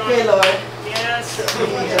on, John. Okay, Lord. Yes.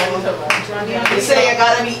 You say you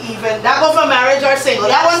gotta be even. That go for marriage or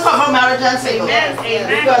single. That one come for marriage and single. Amen. Amen.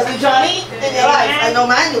 Because the Johnny in your life, I know,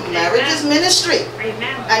 man, your marriage is ministry.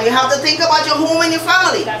 Amen. And you have to think about your home and your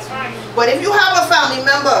family. That's right. But if you have a family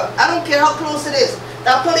member, I don't care how close it is,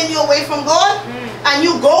 that pulling you away from God, and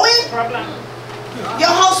you going, Problem.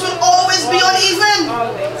 your house will always be uneven.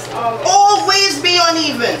 Always be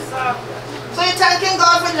uneven. So you're thanking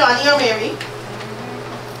God for Johnny or Mary,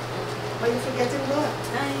 but you're forgetting God.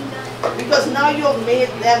 Because now you have made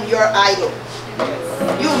them your idol.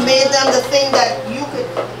 You made them the thing that you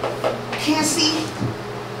can't see.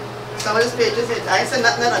 Some of these pages, I said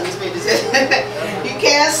not on these pages yet. You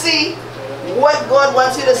can't see what God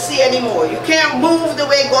wants you to see anymore. You can't move the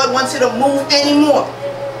way God wants you to move anymore.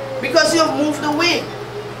 Because you have moved away.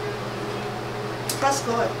 Trust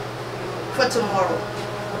God for tomorrow.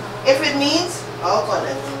 If it means, I'll call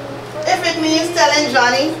it. If it means telling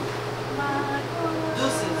Johnny,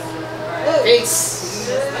 peace.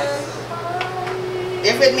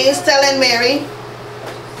 If it means telling Mary,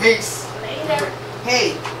 peace.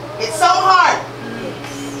 Hey, it's so hard.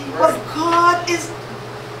 But God is,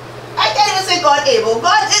 I can't even say God able.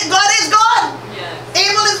 God is God.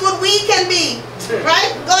 Able is what we can be.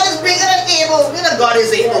 Right? God is bigger than able. You know, God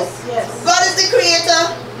is able. God is the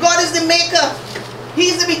creator. God is the maker.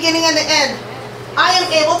 He's the beginning and the end. I am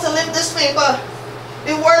able to lift this paper.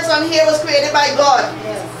 The words on here was created by God.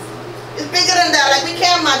 It's bigger than that. Like we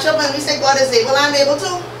can't match up when we say God is able. I'm able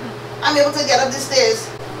to. I'm able to get up the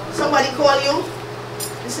stairs. Somebody call you.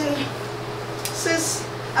 You say, sis,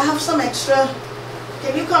 I have some extra.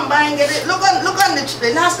 Can you come by and get it? Look on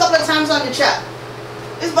the last couple of times on the chat.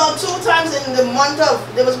 It's about 2 times in the month of,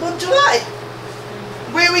 it was about July,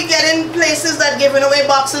 where we get in places that giving away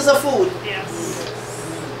boxes of food. Yes.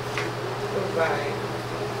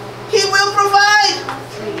 He will provide.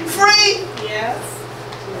 Free. Yes.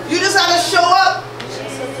 You just have to show up.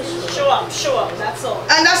 Show up, that's all.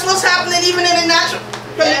 And that's what's happening even in the natural.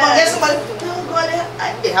 Because you're going to get somebody, oh God,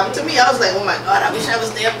 it happened to me. I was like, oh my God, I wish I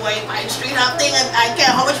was there, boy. My street hop thing, and I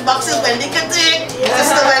care how much boxes Wendy can take.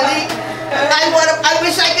 Sister Wendy. I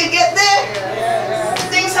wish I could get there.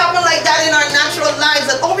 Things happen like that in our natural lives.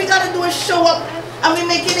 That all we got to do is show up and we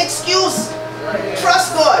make an excuse.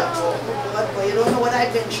 Trust God. God, boy, you don't know what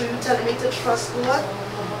I've been through. You're telling me to trust God.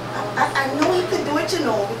 I know He could do it, you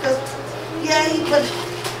know, because, yeah, but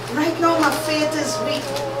right now my faith is weak.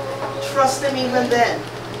 Trust Him even then.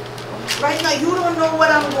 Right now, you don't know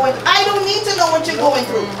what I'm going through. I don't need to know what you're going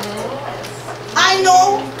through. I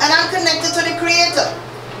know, and I'm connected to the Creator.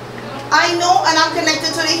 I know, and I'm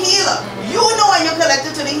connected to the Healer. You know, and you're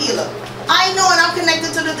connected to the Healer. I know, and I'm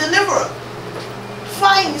connected to the Deliverer.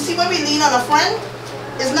 Fine. You see, when we lean on a friend,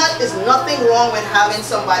 there's nothing wrong with having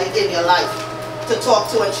somebody in your life to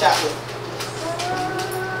talk to and chat with.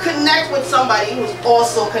 connect with somebody who's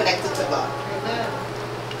also connected to God.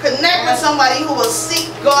 Connect with somebody who will seek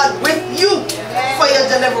God with you for your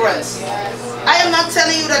deliverance. I am not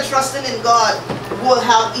telling you that trusting in God will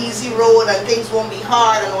have easy road and things won't be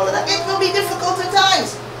hard and all of that. It will be difficult at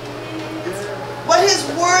times. But His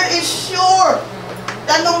word is sure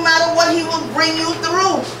that no matter what He will bring you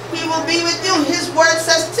through, He will be with you. His word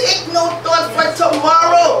says, take no thought for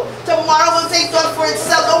tomorrow. Tomorrow will take thought for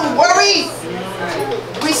itself. Don't worry.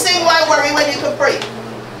 We sing why worry when you can pray.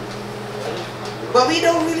 But we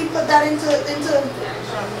don't really put that into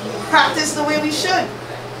practice the way we should.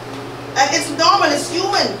 And it's normal, it's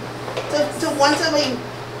human to want to be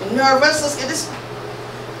nervous. Let's get this.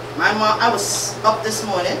 My mom, I was up this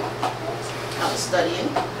morning. I was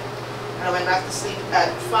studying. And I went back to sleep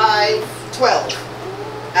at 5:12.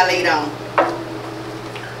 I lay down.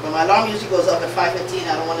 But my alarm usually goes up at 5:15.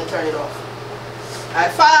 I don't want to turn it off.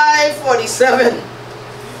 At 5:47,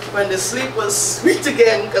 when the sleep was sweet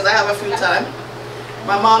again, because I have a few time,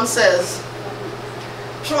 my mom says,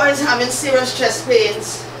 Troy's having serious chest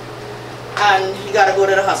pains and he got to go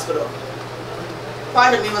to the hospital.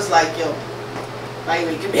 Part of me was like, yo, why are you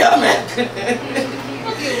waking me up, man?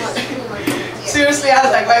 Seriously, I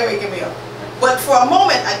was like, why are you waking me up? But for a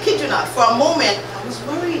moment, I kid you not, for a moment, I was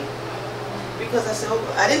worried. Because I said, oh,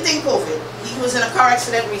 I didn't think COVID. He was in a car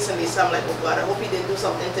accident recently, so I'm like, oh God, I hope he didn't do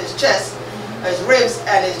something to his chest, his ribs,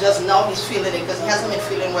 and it's just now he's feeling it because he hasn't been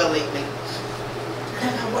feeling well lately. And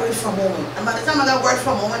I got worried for a moment. And by the time I got worried for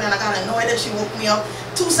a moment and I got annoyed that she woke me up,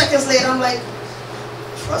 2 seconds later I'm like,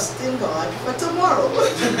 trust in God for tomorrow.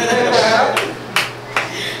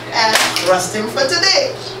 And trust Him for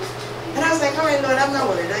today. And I was like, all right, Lord, I'm not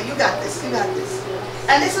worried. You got this. You got this.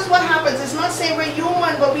 And this is what happens. It's not saying we're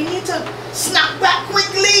human, but we need to snap back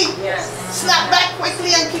quickly. Yes. Snap back quickly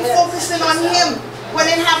and keep focusing on Him when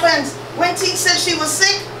it happens. When T said she was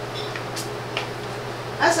sick,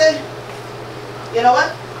 I said, you know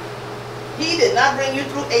what? He did not bring you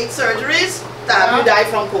through 8 surgeries to have you die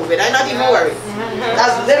from COVID. I'm not even worried.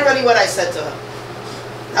 That's literally what I said to her.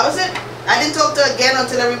 That was it. I didn't talk to her again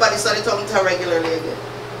until everybody started talking to her regularly again.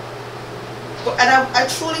 And I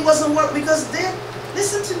truly wasn't worried because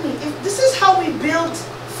listen to me. If this is how we build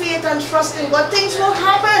faith and trust in God, things will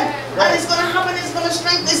happen. And it's going to happen. It's going to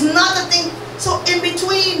strengthen. It's not a thing. So in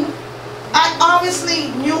between, I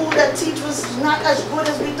obviously knew that Teach was not as good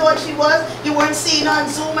as we thought she was. You weren't seeing on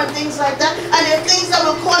Zoom and things like that. And there are things that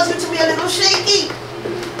will cause you to be a little shaky.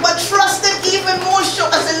 But trust Him even more.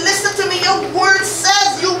 I said, listen to me. Your word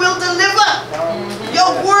says you will deliver.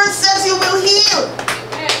 Your word says you will heal.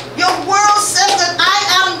 Your word says that I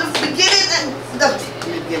am the beginning and the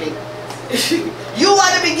beginning. You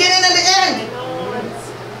are the beginning and the end.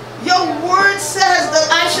 Your word says that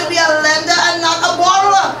I should be a lender and not a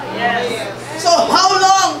borrower. Yes. So how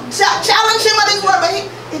long? Challenge Him at His word, but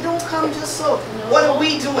it don't come just so. What are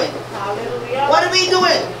we doing? What are we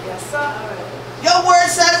doing? Yes, sir. Your word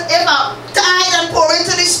says, if I tithe and pour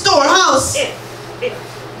into the storehouse,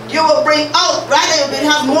 you will bring out, right? You will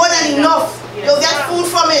have more than enough. You'll get food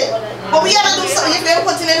from it. But we have to do something. If you're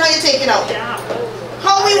putting in, how you take it out?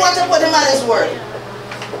 How we want to put Him at His word?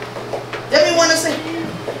 Then we want to say,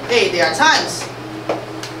 hey, there are times.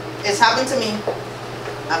 It's happened to me.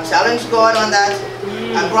 I've challenged God on that.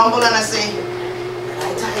 I grumble and I say,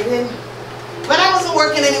 I tithe in. When I wasn't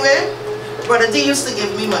working anywhere, Brother D used to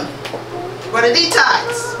give me money. Brother D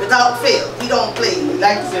tithes without fail. He don't play. He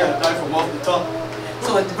likes to say I tithe from off the top.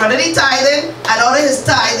 So Brother D tithing, and out of his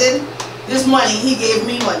tithing, this money, he gave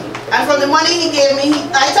me money. And from the money he gave me,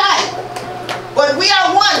 I tithe. But we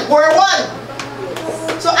are one. We're one.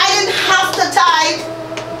 So I didn't have to tithe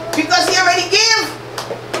because He already gave.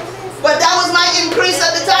 But that was my increase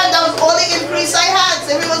at the time. That was all the increase I had.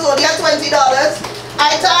 So if it was only at $20, I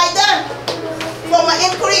tithe that for my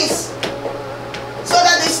increase. So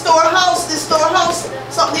that the storehouse,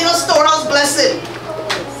 something, you know, storehouse blessing.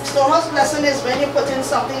 Storehouse blessing is when you put in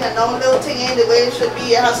something and now little thing ain't the way it should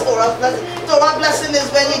be. It has storehouse blessing. Storehouse blessing is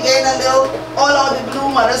when you gain a little, all out the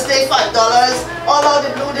blue, Mother's Day $5, all out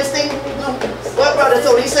the blue, this thing blue. What Brother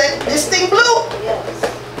Tony said, this thing blue.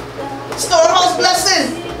 Storehouse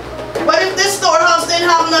blessing. But if this storehouse didn't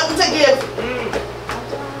have nothing to give,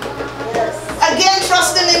 again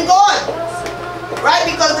trusting in God, right?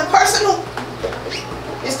 Because the person who,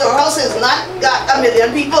 the storehouse has not got 1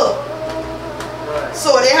 million people.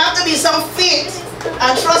 So there have to be some faith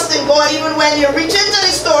and trust in God even when you reach into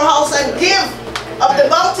the storehouse and give of the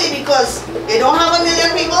bounty, because they don't have 1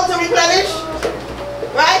 million people to replenish,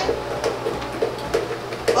 right?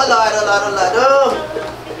 Oh Lord, oh Lord, oh Lord, oh.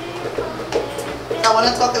 I want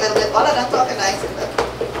to talk a little bit. All of that talking nice.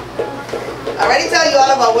 I already tell you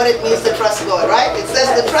all about what it means to trust God, right? It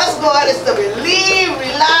says to trust God is to believe,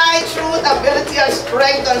 rely, truth, ability, or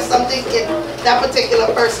strength on something in that particular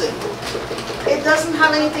person. It doesn't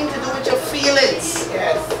have anything to do with your feelings.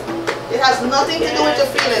 Yes. It has nothing to do with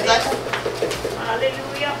your feelings.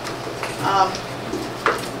 Hallelujah.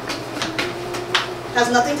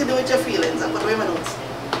 Has nothing to do with your feelings. I'm going to read my notes.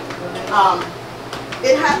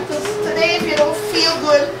 It has, because today if you don't feel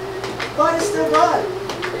good, God is still God.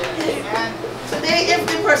 Today if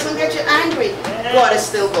the person gets you angry, God is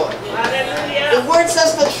still God. The word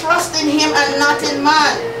says to trust in Him and not in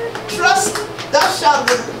man. Trust, thus shall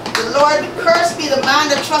the Lord curse be the man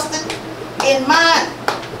that trusted in man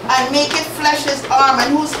and make it flesh his arm,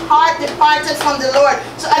 and whose heart departed from the Lord.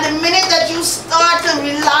 So at the minute that you start to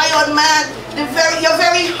rely on man, your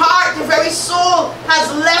very heart, your very soul has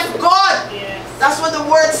left God. That's what the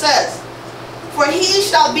word says. For he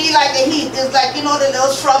shall be like a heath. It's like, you know, the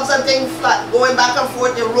little shrubs and things flat, going back and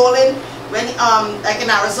forth, they're rolling. When like in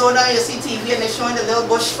Arizona, you see TV and they're showing the little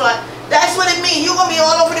bush flat. That's what it means. You're going to be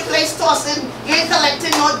all over the place tossing. You ain't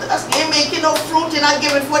collecting no dust. You ain't making no fruit. You're not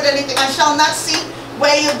giving forth anything. And shall not see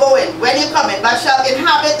where you're going, when you're coming, but shall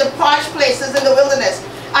inhabit the parched places in the wilderness,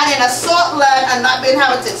 and in a salt land and not be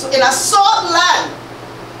inhabited. So in a salt land,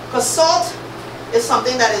 because salt is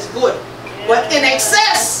something that is good, but in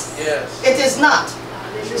excess, it is not.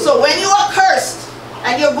 So when you are cursed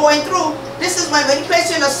and you're going through, this is when you place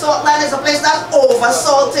you in a salt land, is a place that's over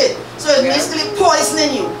salted. So it's basically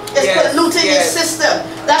poisoning you. It's polluting your system.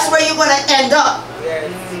 That's where you're going to end up.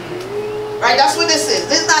 Right? That's what this is.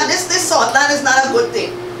 This salt land is not a good thing.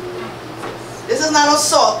 This is not no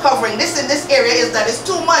salt covering. This in this area is that it's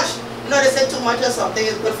too much. You know they say too much of something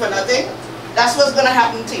is good for nothing. That's what's going to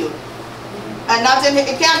happen to you. And nothing,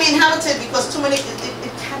 it can't be inhabited because too many,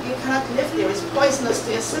 you cannot live there. It's poisonous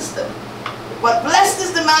to your system. But blessed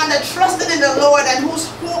is the man that trusted in the Lord and whose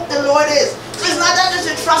hope the Lord is. So it's not that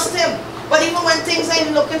you trust Him, but even when things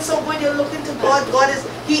ain't looking so good, you're looking to God.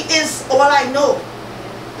 He is all I know.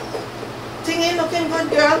 Thing ain't looking good,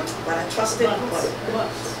 girl, but I trust in God.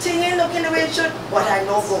 Thing ain't looking the way it should, but I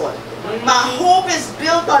know God. My hope is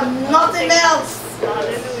built on nothing else.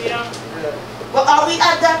 Hallelujah. But are we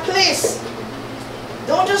at that place?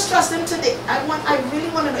 Don't just trust Him today. I really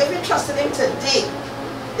want to know. If you trusted Him today,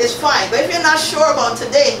 it's fine. But if you're not sure about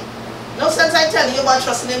today, no sense I telling you about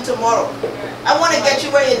trusting Him tomorrow. I want to get you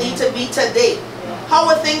where you need to be today. How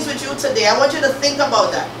are things with you today? I want you to think about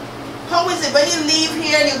that. How is it when you leave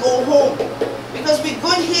here and you go home? Because we're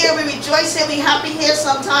good here, we rejoice here, we're happy here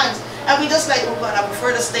sometimes. And we just like, oh God, I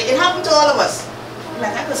prefer to stay. It happened to all of us.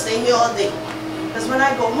 Like, I could stay here all day. Because when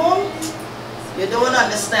I go home, you don't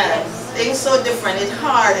understand. Things so different. It's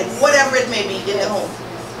hard and whatever it may be in the home.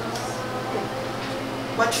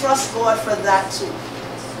 But trust God for that too.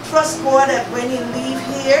 Trust God that when you leave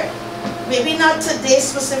here, maybe not today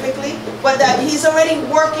specifically, but that He's already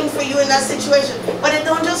working for you in that situation. But it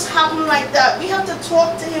don't just happen like that. We have to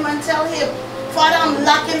talk to Him and tell Him, Father, I'm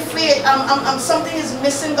lacking faith. Something is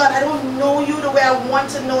missing, God. I don't know you the way I want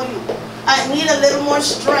to know you. I need a little more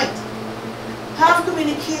strength. Have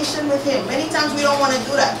communication with Him. Many times we don't want to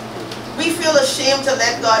do that. We feel ashamed to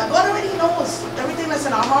let God. God already knows everything that's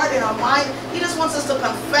in our heart, in our mind. He just wants us to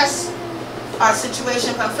confess our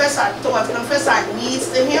situation, confess our thoughts, confess our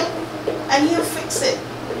needs to Him, and He'll fix it.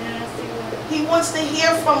 He wants to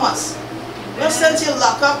hear from us. No sense you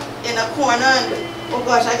lock up in a corner and, oh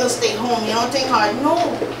gosh, I can stay home. You don't think hard. No.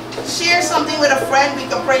 Share something with a friend. We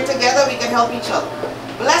can pray together. We can help each other.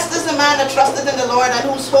 Blessed is the man that trusted in the Lord and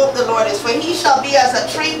whose hope the Lord is. For he shall be as a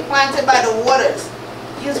tree planted by the waters.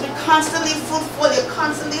 You'll be constantly fruitful. You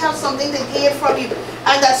constantly have something to gain from you.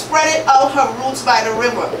 And that spreadeth out her roots by the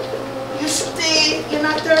river. You stay, you're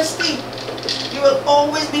not thirsty. You will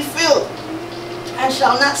always be filled. And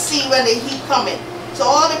shall not see when the heat cometh. So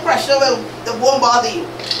all the pressure won't bother you.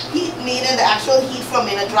 Heat meaning the actual heat from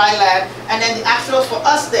in a dry land. And then the actual for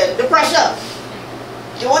us then, the pressure.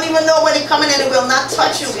 You won't even know when it's coming and it will not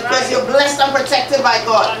touch you because you're blessed and protected by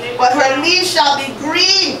God. But her leaves shall be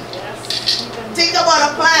green. Think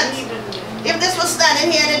about a plant. If this was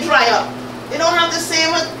standing here and it dry up, it don't have the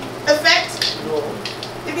same effect.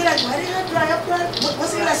 You'd be like, why did it dry up?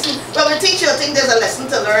 What's the lesson? Well, the teacher will think there's a lesson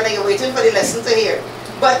to learn and you're waiting for the lesson to hear.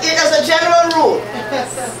 But it is a general rule.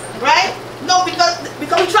 Right? No, because we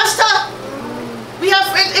trust her. We have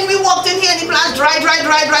faith. If we walked in here and the plants dry,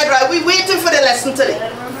 we're waiting for the lesson today.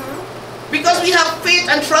 Because we have faith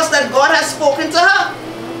and trust that God has spoken to her.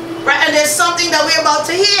 Right? And there's something that we're about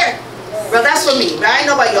to hear. Well, that's for me. I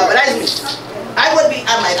know about y'all, but that's me. I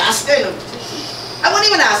might ask her. I wouldn't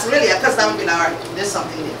even ask really, because that would be like, alright, there's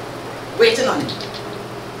something there. Waiting on it.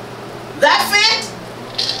 That faith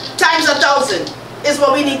a thousand is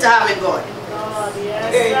what we need to have in God.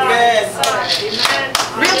 Amen.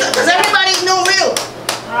 Real, because everybody know real.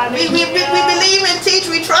 We believe and teach,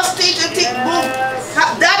 we trust, teach, and teach. Boom.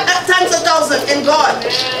 That times 1,000 in God.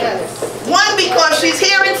 One, because she's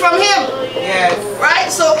hearing from Him. Yes.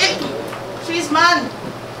 Right? So she's man,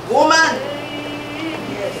 woman.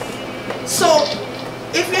 So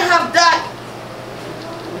if you have that,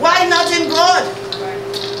 why not in God?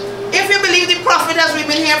 If you believe the prophet, as we've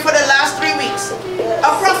been here for the last 3 weeks,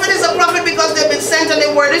 a prophet is a prophet because they've been sent and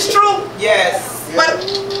the word is true. Yes. But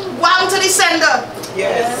why to the sender?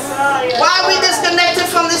 Yes. Why are we disconnected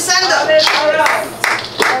from the sender?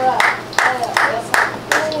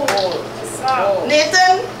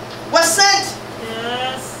 Nathan was sent.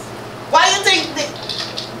 Why you think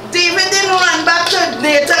David didn't run back to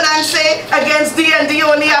Nathan and say, against thee and thee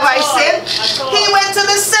only have I sinned? He went to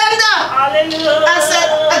the sender and said,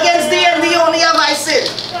 against thee and thee only have I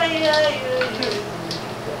sinned.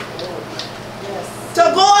 To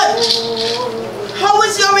God, how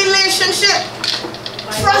is your relationship?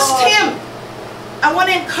 Trust Him. I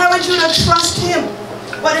want to encourage you to trust Him.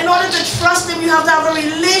 But in order to trust Him, you have to have a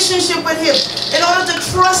relationship with Him. In order to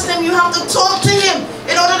trust Him, you have to talk to Him.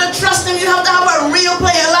 In order to trust Him, you have to have a real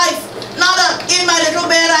prayer life. Not a, in my little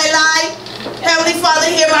bed I lie, Heavenly Father,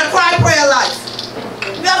 hear my cry prayer life.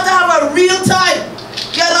 You have to have a real time.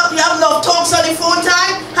 You have love talks on the phone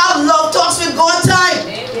time. Have love talks with God time.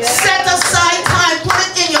 Set aside time. Put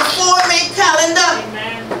it in your phone-made calendar.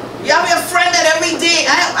 You have your friend that every day.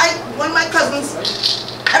 One of my cousins,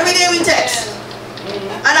 every day we text.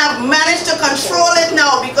 And I've managed to control it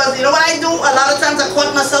now because you know what I do? A lot of times I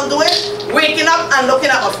caught myself doing? Waking up and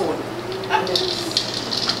looking at my phone.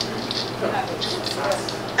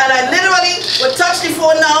 And I literally would touch the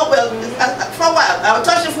phone now. Well, for a while. I would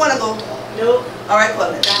touch the phone and go, no. All right,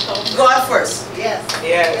 Corlette. God first. Yes.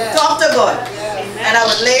 Talk to God. And I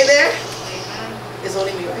would lay there. It's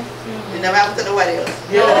only me, right? You never have to know what else.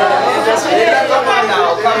 Come on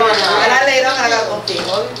now. And I lay down and I go, okay.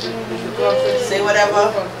 Say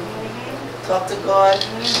whatever. Talk to God.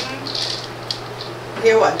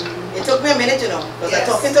 Hear what? It took me a minute, you know, because I'm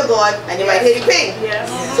talking to God and you might hear the ping.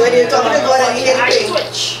 So when you're talking to God and you hear the ping,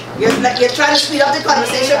 you're trying to speed up the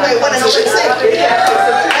conversation but you want to know what to say. Right?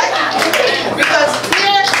 Because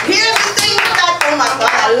here's the thing that, oh my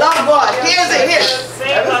God, I love God. Here's it.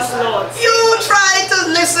 You try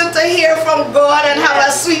to listen to hear from God and have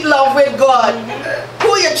a sweet love with God.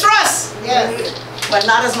 Who you trust. But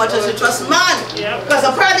not as much as you trust man. Because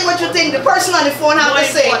apparently what you think the person on the phone has to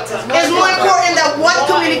say is more important than what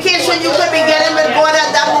communication you could be getting with God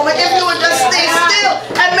at that moment. If you would just stay still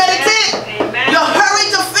and meditate. You're hurried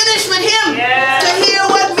to finish with Him to hear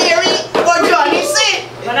what Mary or Johnny say.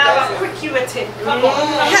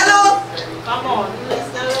 Hello?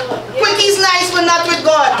 Quickie is nice but not with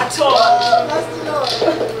God.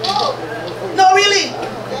 No, really.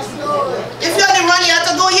 If you're on the run, you have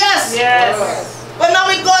to go, yes. But now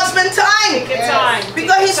with God, spend time.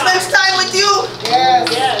 Because He spends time with you.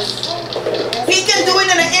 He can do it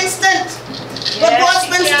in an instant. But God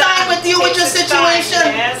spends time with you with your situation.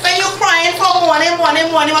 When you're crying for morning, God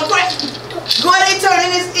ain't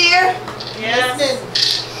turning His ear.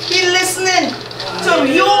 He's listening to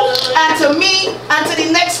you and to me and to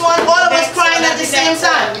the next one. All of us crying at the same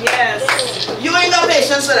time. You ain't got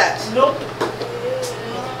patience for that.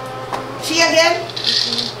 She again?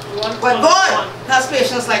 But God has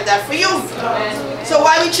patience like that for you. So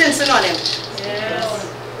why are we chincing on Him?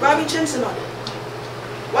 Why are we chincing on Him?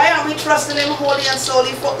 Why aren't we trusting Him wholly and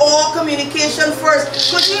solely for all communication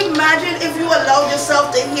first? Could you imagine if you allowed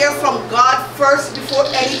yourself to hear from God first before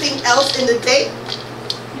anything else in the day?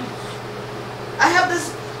 I have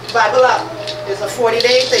this Bible app. It's a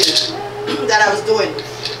 40-day thing that I was doing.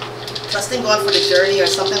 Trusting God for the journey or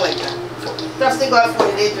something like that. Trusting God for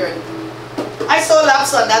the 40-day journey. I saw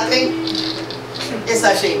laps on that thing. It's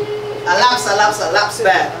a shame. A lapse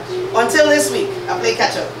bad. Until this week, I play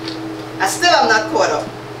catch up. I still am not caught up.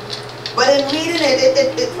 But in reading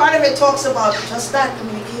it, part of it talks about just that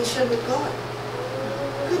communication with God.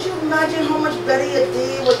 Could you imagine how much better your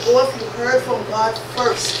day would go if you heard from God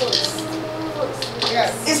first?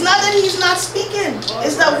 It's not that He's not speaking.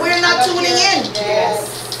 It's that we're not tuning in.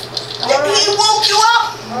 He woke you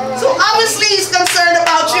up. So obviously He's concerned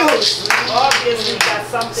about you. Obviously got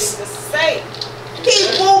something to say.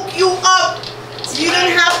 He woke you up. You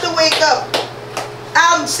didn't have to wake up.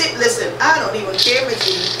 Listen, I don't even care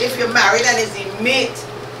if you're married and it's the mate.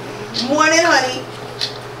 Morning, honey.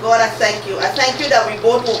 God, I thank you. I thank you that we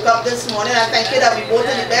both woke up this morning. I thank you that we both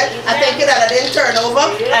in the bed. I thank you that I didn't turn over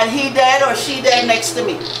and he dead or she dead next to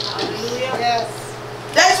me.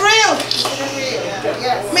 That's real.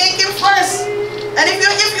 And if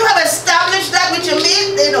you have established that with your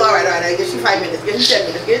mate, they know, all right, I give you 5 minutes, give you 10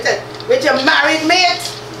 minutes, give you 10. With your married mate,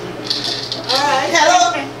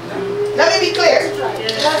 hello? Let me be clear.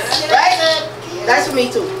 Right? That's for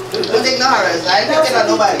me too. Don't take no horrors. I ain't thinking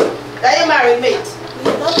of nobody. That your married mate.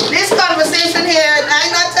 This conversation here,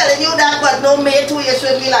 I'm not telling you that, but no mate who you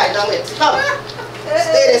should be lying down with. Come.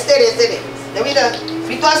 Stay there. Let me done.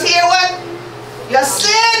 Because here what? Your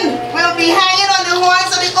sin will be hanging on the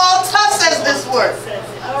horns of the altar, says this word.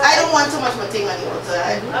 I don't want too much of a thing on the altar.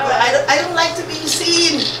 I don't like to be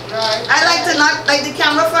seen. I like to not, like the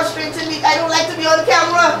camera frustrating me. I don't like to be on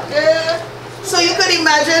camera. So you could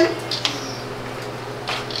imagine.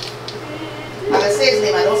 I'm going to say his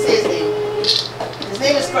name. I don't say his name. His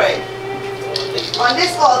name is Craig. On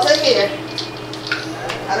this altar here,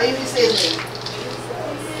 I don't even say his name.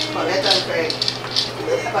 Corlette and Craig.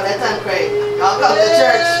 Corlette and Craig. Y'all come to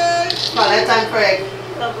church. Corlette and Craig.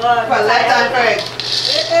 Corlette and Craig.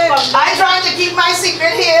 I try to keep my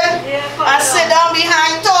secret here and sit down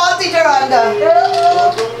behind tall teacher under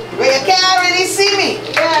where you can't really see me.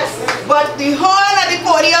 But the horn at the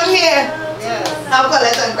podium here, I'm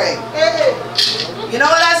Corlette and Craig. You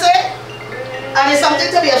know what I say? And it's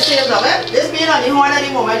something to be ashamed of, eh? This being on the horn at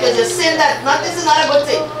the moment is a sin that this is not a good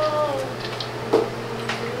thing.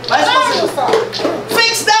 What is supposed to do?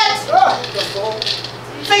 Fix that!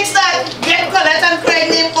 Fix that! Get Corlette and Craig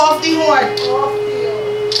name off the horn.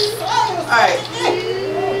 Alright.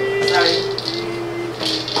 Sorry.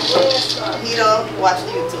 He don't watch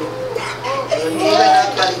YouTube. He ain't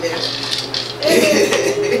got nobody there.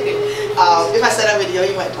 If I said a video,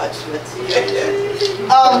 you might watch it.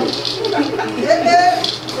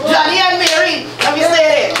 Johnny and Mary, let me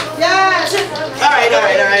say it. Yes. Alright.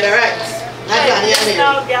 Not Johnny and Mary.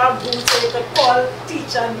 Now they are boots, so you can call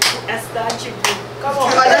teacher Esther and Chibu. Come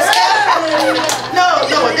on. No,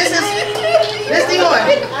 this is the one.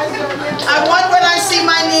 I want when I see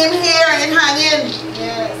my name here and hanging.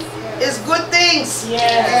 It's good things.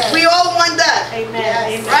 Yes. We all want that.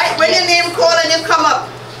 Amen. Right? When your name call and you come up.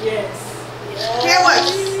 Yes. Hear what?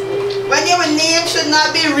 When your name should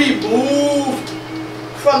not be removed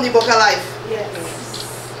from the book of life. Yes.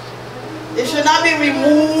 It should not be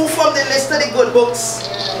removed from the list of the good books.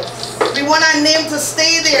 We want our name to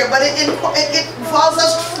stay there, but it involves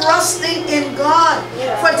us trusting in God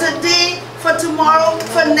for today, for tomorrow,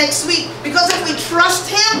 for next week. Because if we trust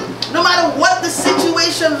Him, no matter what the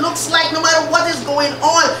situation looks like, no matter what is going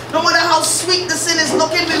on, no matter how sweet the sin is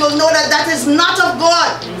looking, we will know that that is not of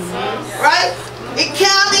God. Right? It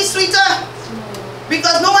can't be sweeter.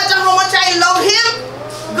 Because no matter how much I love Him,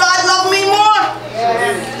 God loved me more.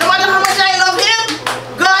 No matter how much I love Him,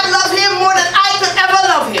 God loved Him more than I could ever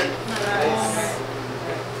love Him.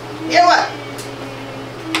 Hear what?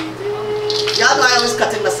 Y'all know I was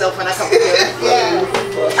cutting myself when I come here.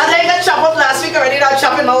 And I got chopped up last week already. Now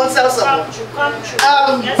chopping my own self some.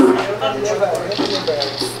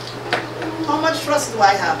 How much trust do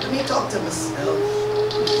I have? Let me talk to myself.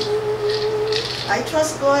 I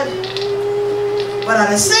trust God, but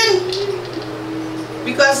I sin.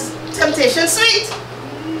 Because temptation sweet.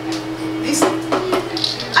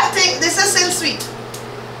 I think this is sin sweet.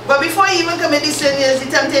 But before you even commit the sin, the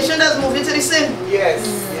temptation does move into the sin. Yes.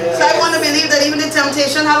 So I want to believe that even the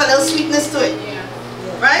temptation have a little sweetness to it.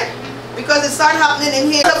 Right? Because it starts happening in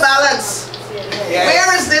here. The balance. Yes.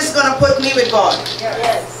 Where is this going to put me with God?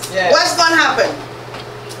 Yes. What's going to happen?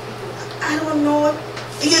 I don't know.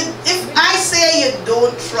 If I say you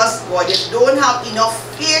don't trust God, you don't have enough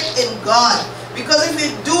faith in God. Because if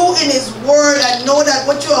you do in His Word and know that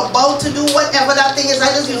what you're about to do, whatever that thing is,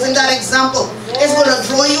 I'm just using that example, it's going to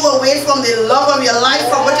draw you away from the love of your life,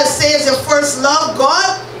 from what you say is your first love,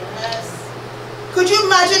 God. Could you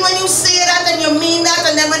imagine when you say that and you mean that,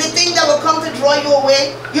 and then when the thing that will come to draw you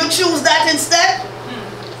away, you choose that instead?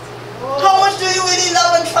 How much do you really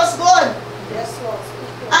love and trust God? Yes, Lord.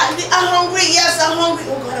 I'm hungry, yes, I'm hungry.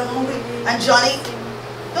 Oh God, I'm hungry. And Johnny,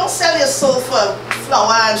 don't sell your soul for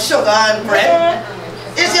flour and sugar and bread.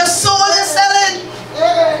 It's your soul you're selling.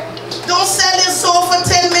 Don't sell your soul for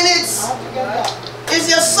 10 minutes. It's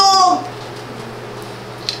your soul.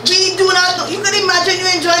 We do not, you can imagine you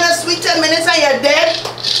enjoying a sweet 10 minutes and you're dead.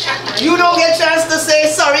 You don't get a chance to say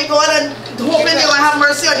sorry God and hoping He will have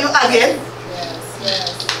mercy on you again.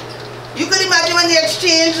 You could imagine when they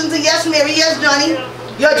exchange into yes Mary, yes Johnny,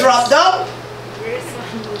 you're dropped down.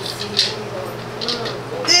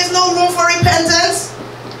 There's no room for repentance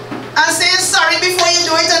and saying sorry before you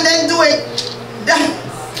do it and then do it.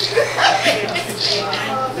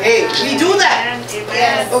 Hey, we do that.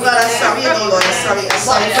 Oh God, I'm sorry, Lord. I'm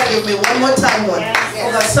sorry. Forgive me one more time, Lord.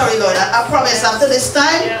 Oh God, sorry, Lord. I promise after this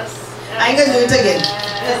time, I ain't gonna do it again.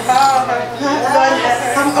 God,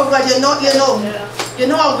 oh God, you know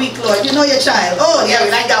a weak Lord. You know your child. Oh yeah,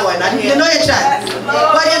 we like that one. You know your child.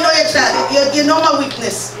 God, you know your child. You know my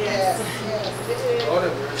weakness.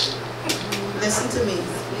 Listen to me.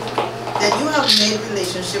 That you have made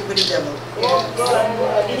relationship with the devil.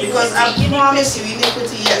 Because I promise you,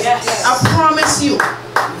 iniquity, yes. I promise you,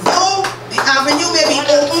 though the avenue may be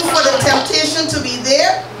open for the temptation to be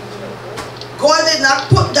there, God did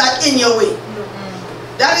not put that in your way.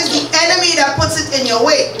 That is the enemy that puts it in your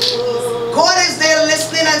way. God is there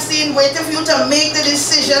listening and seeing, waiting for you to make the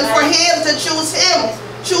decision for him, to choose him,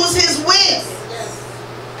 choose his way.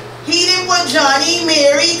 He didn't put Johnny,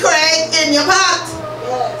 Mary, Craig in your path.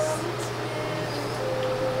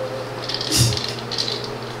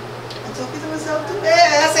 I'm talking to myself too.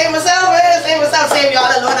 Yeah, I say myself, save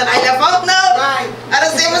y'all alone and I left out now. Right. I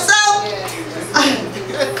don't say myself.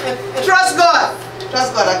 Trust God.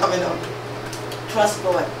 Trust God, I'm coming out. Trust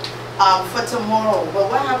God for tomorrow. But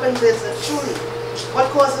what happens is that truly,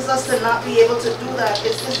 what causes us to not be able to do that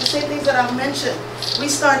is the same things that I've mentioned. We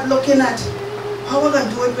start looking at how we're going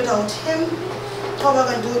to do it without him, how we're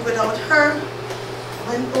going to do it without her.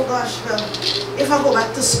 When, oh gosh, well, if I go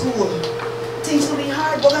back to school, things will be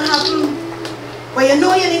hard. What's going to happen? But you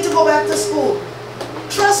know you need to go back to school.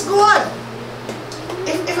 Trust God.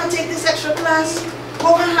 If I take this extra class,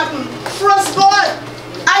 what's going to happen? Trust God.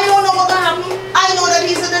 I don't know what's going to happen. I know that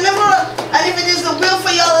he's a deliverer. And if it is the will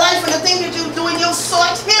for your life and the thing that you're doing, you'll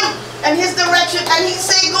sought him and his direction. And he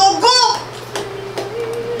say, go, go.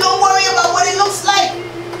 Don't worry about what it looks like.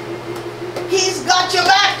 He's got your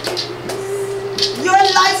back. Your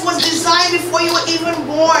life was designed before you were even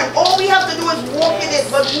born. All we have to do is walk in it,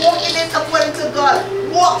 but walk in it according to God.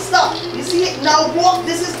 Walk, stop. You see it? Now walk.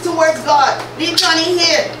 This is towards God. Leave Johnny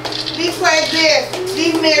here. Leave Craig there.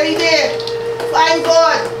 Leave Mary there. Find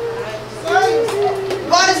God.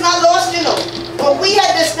 God is not lost, you know. But we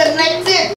had disconnected.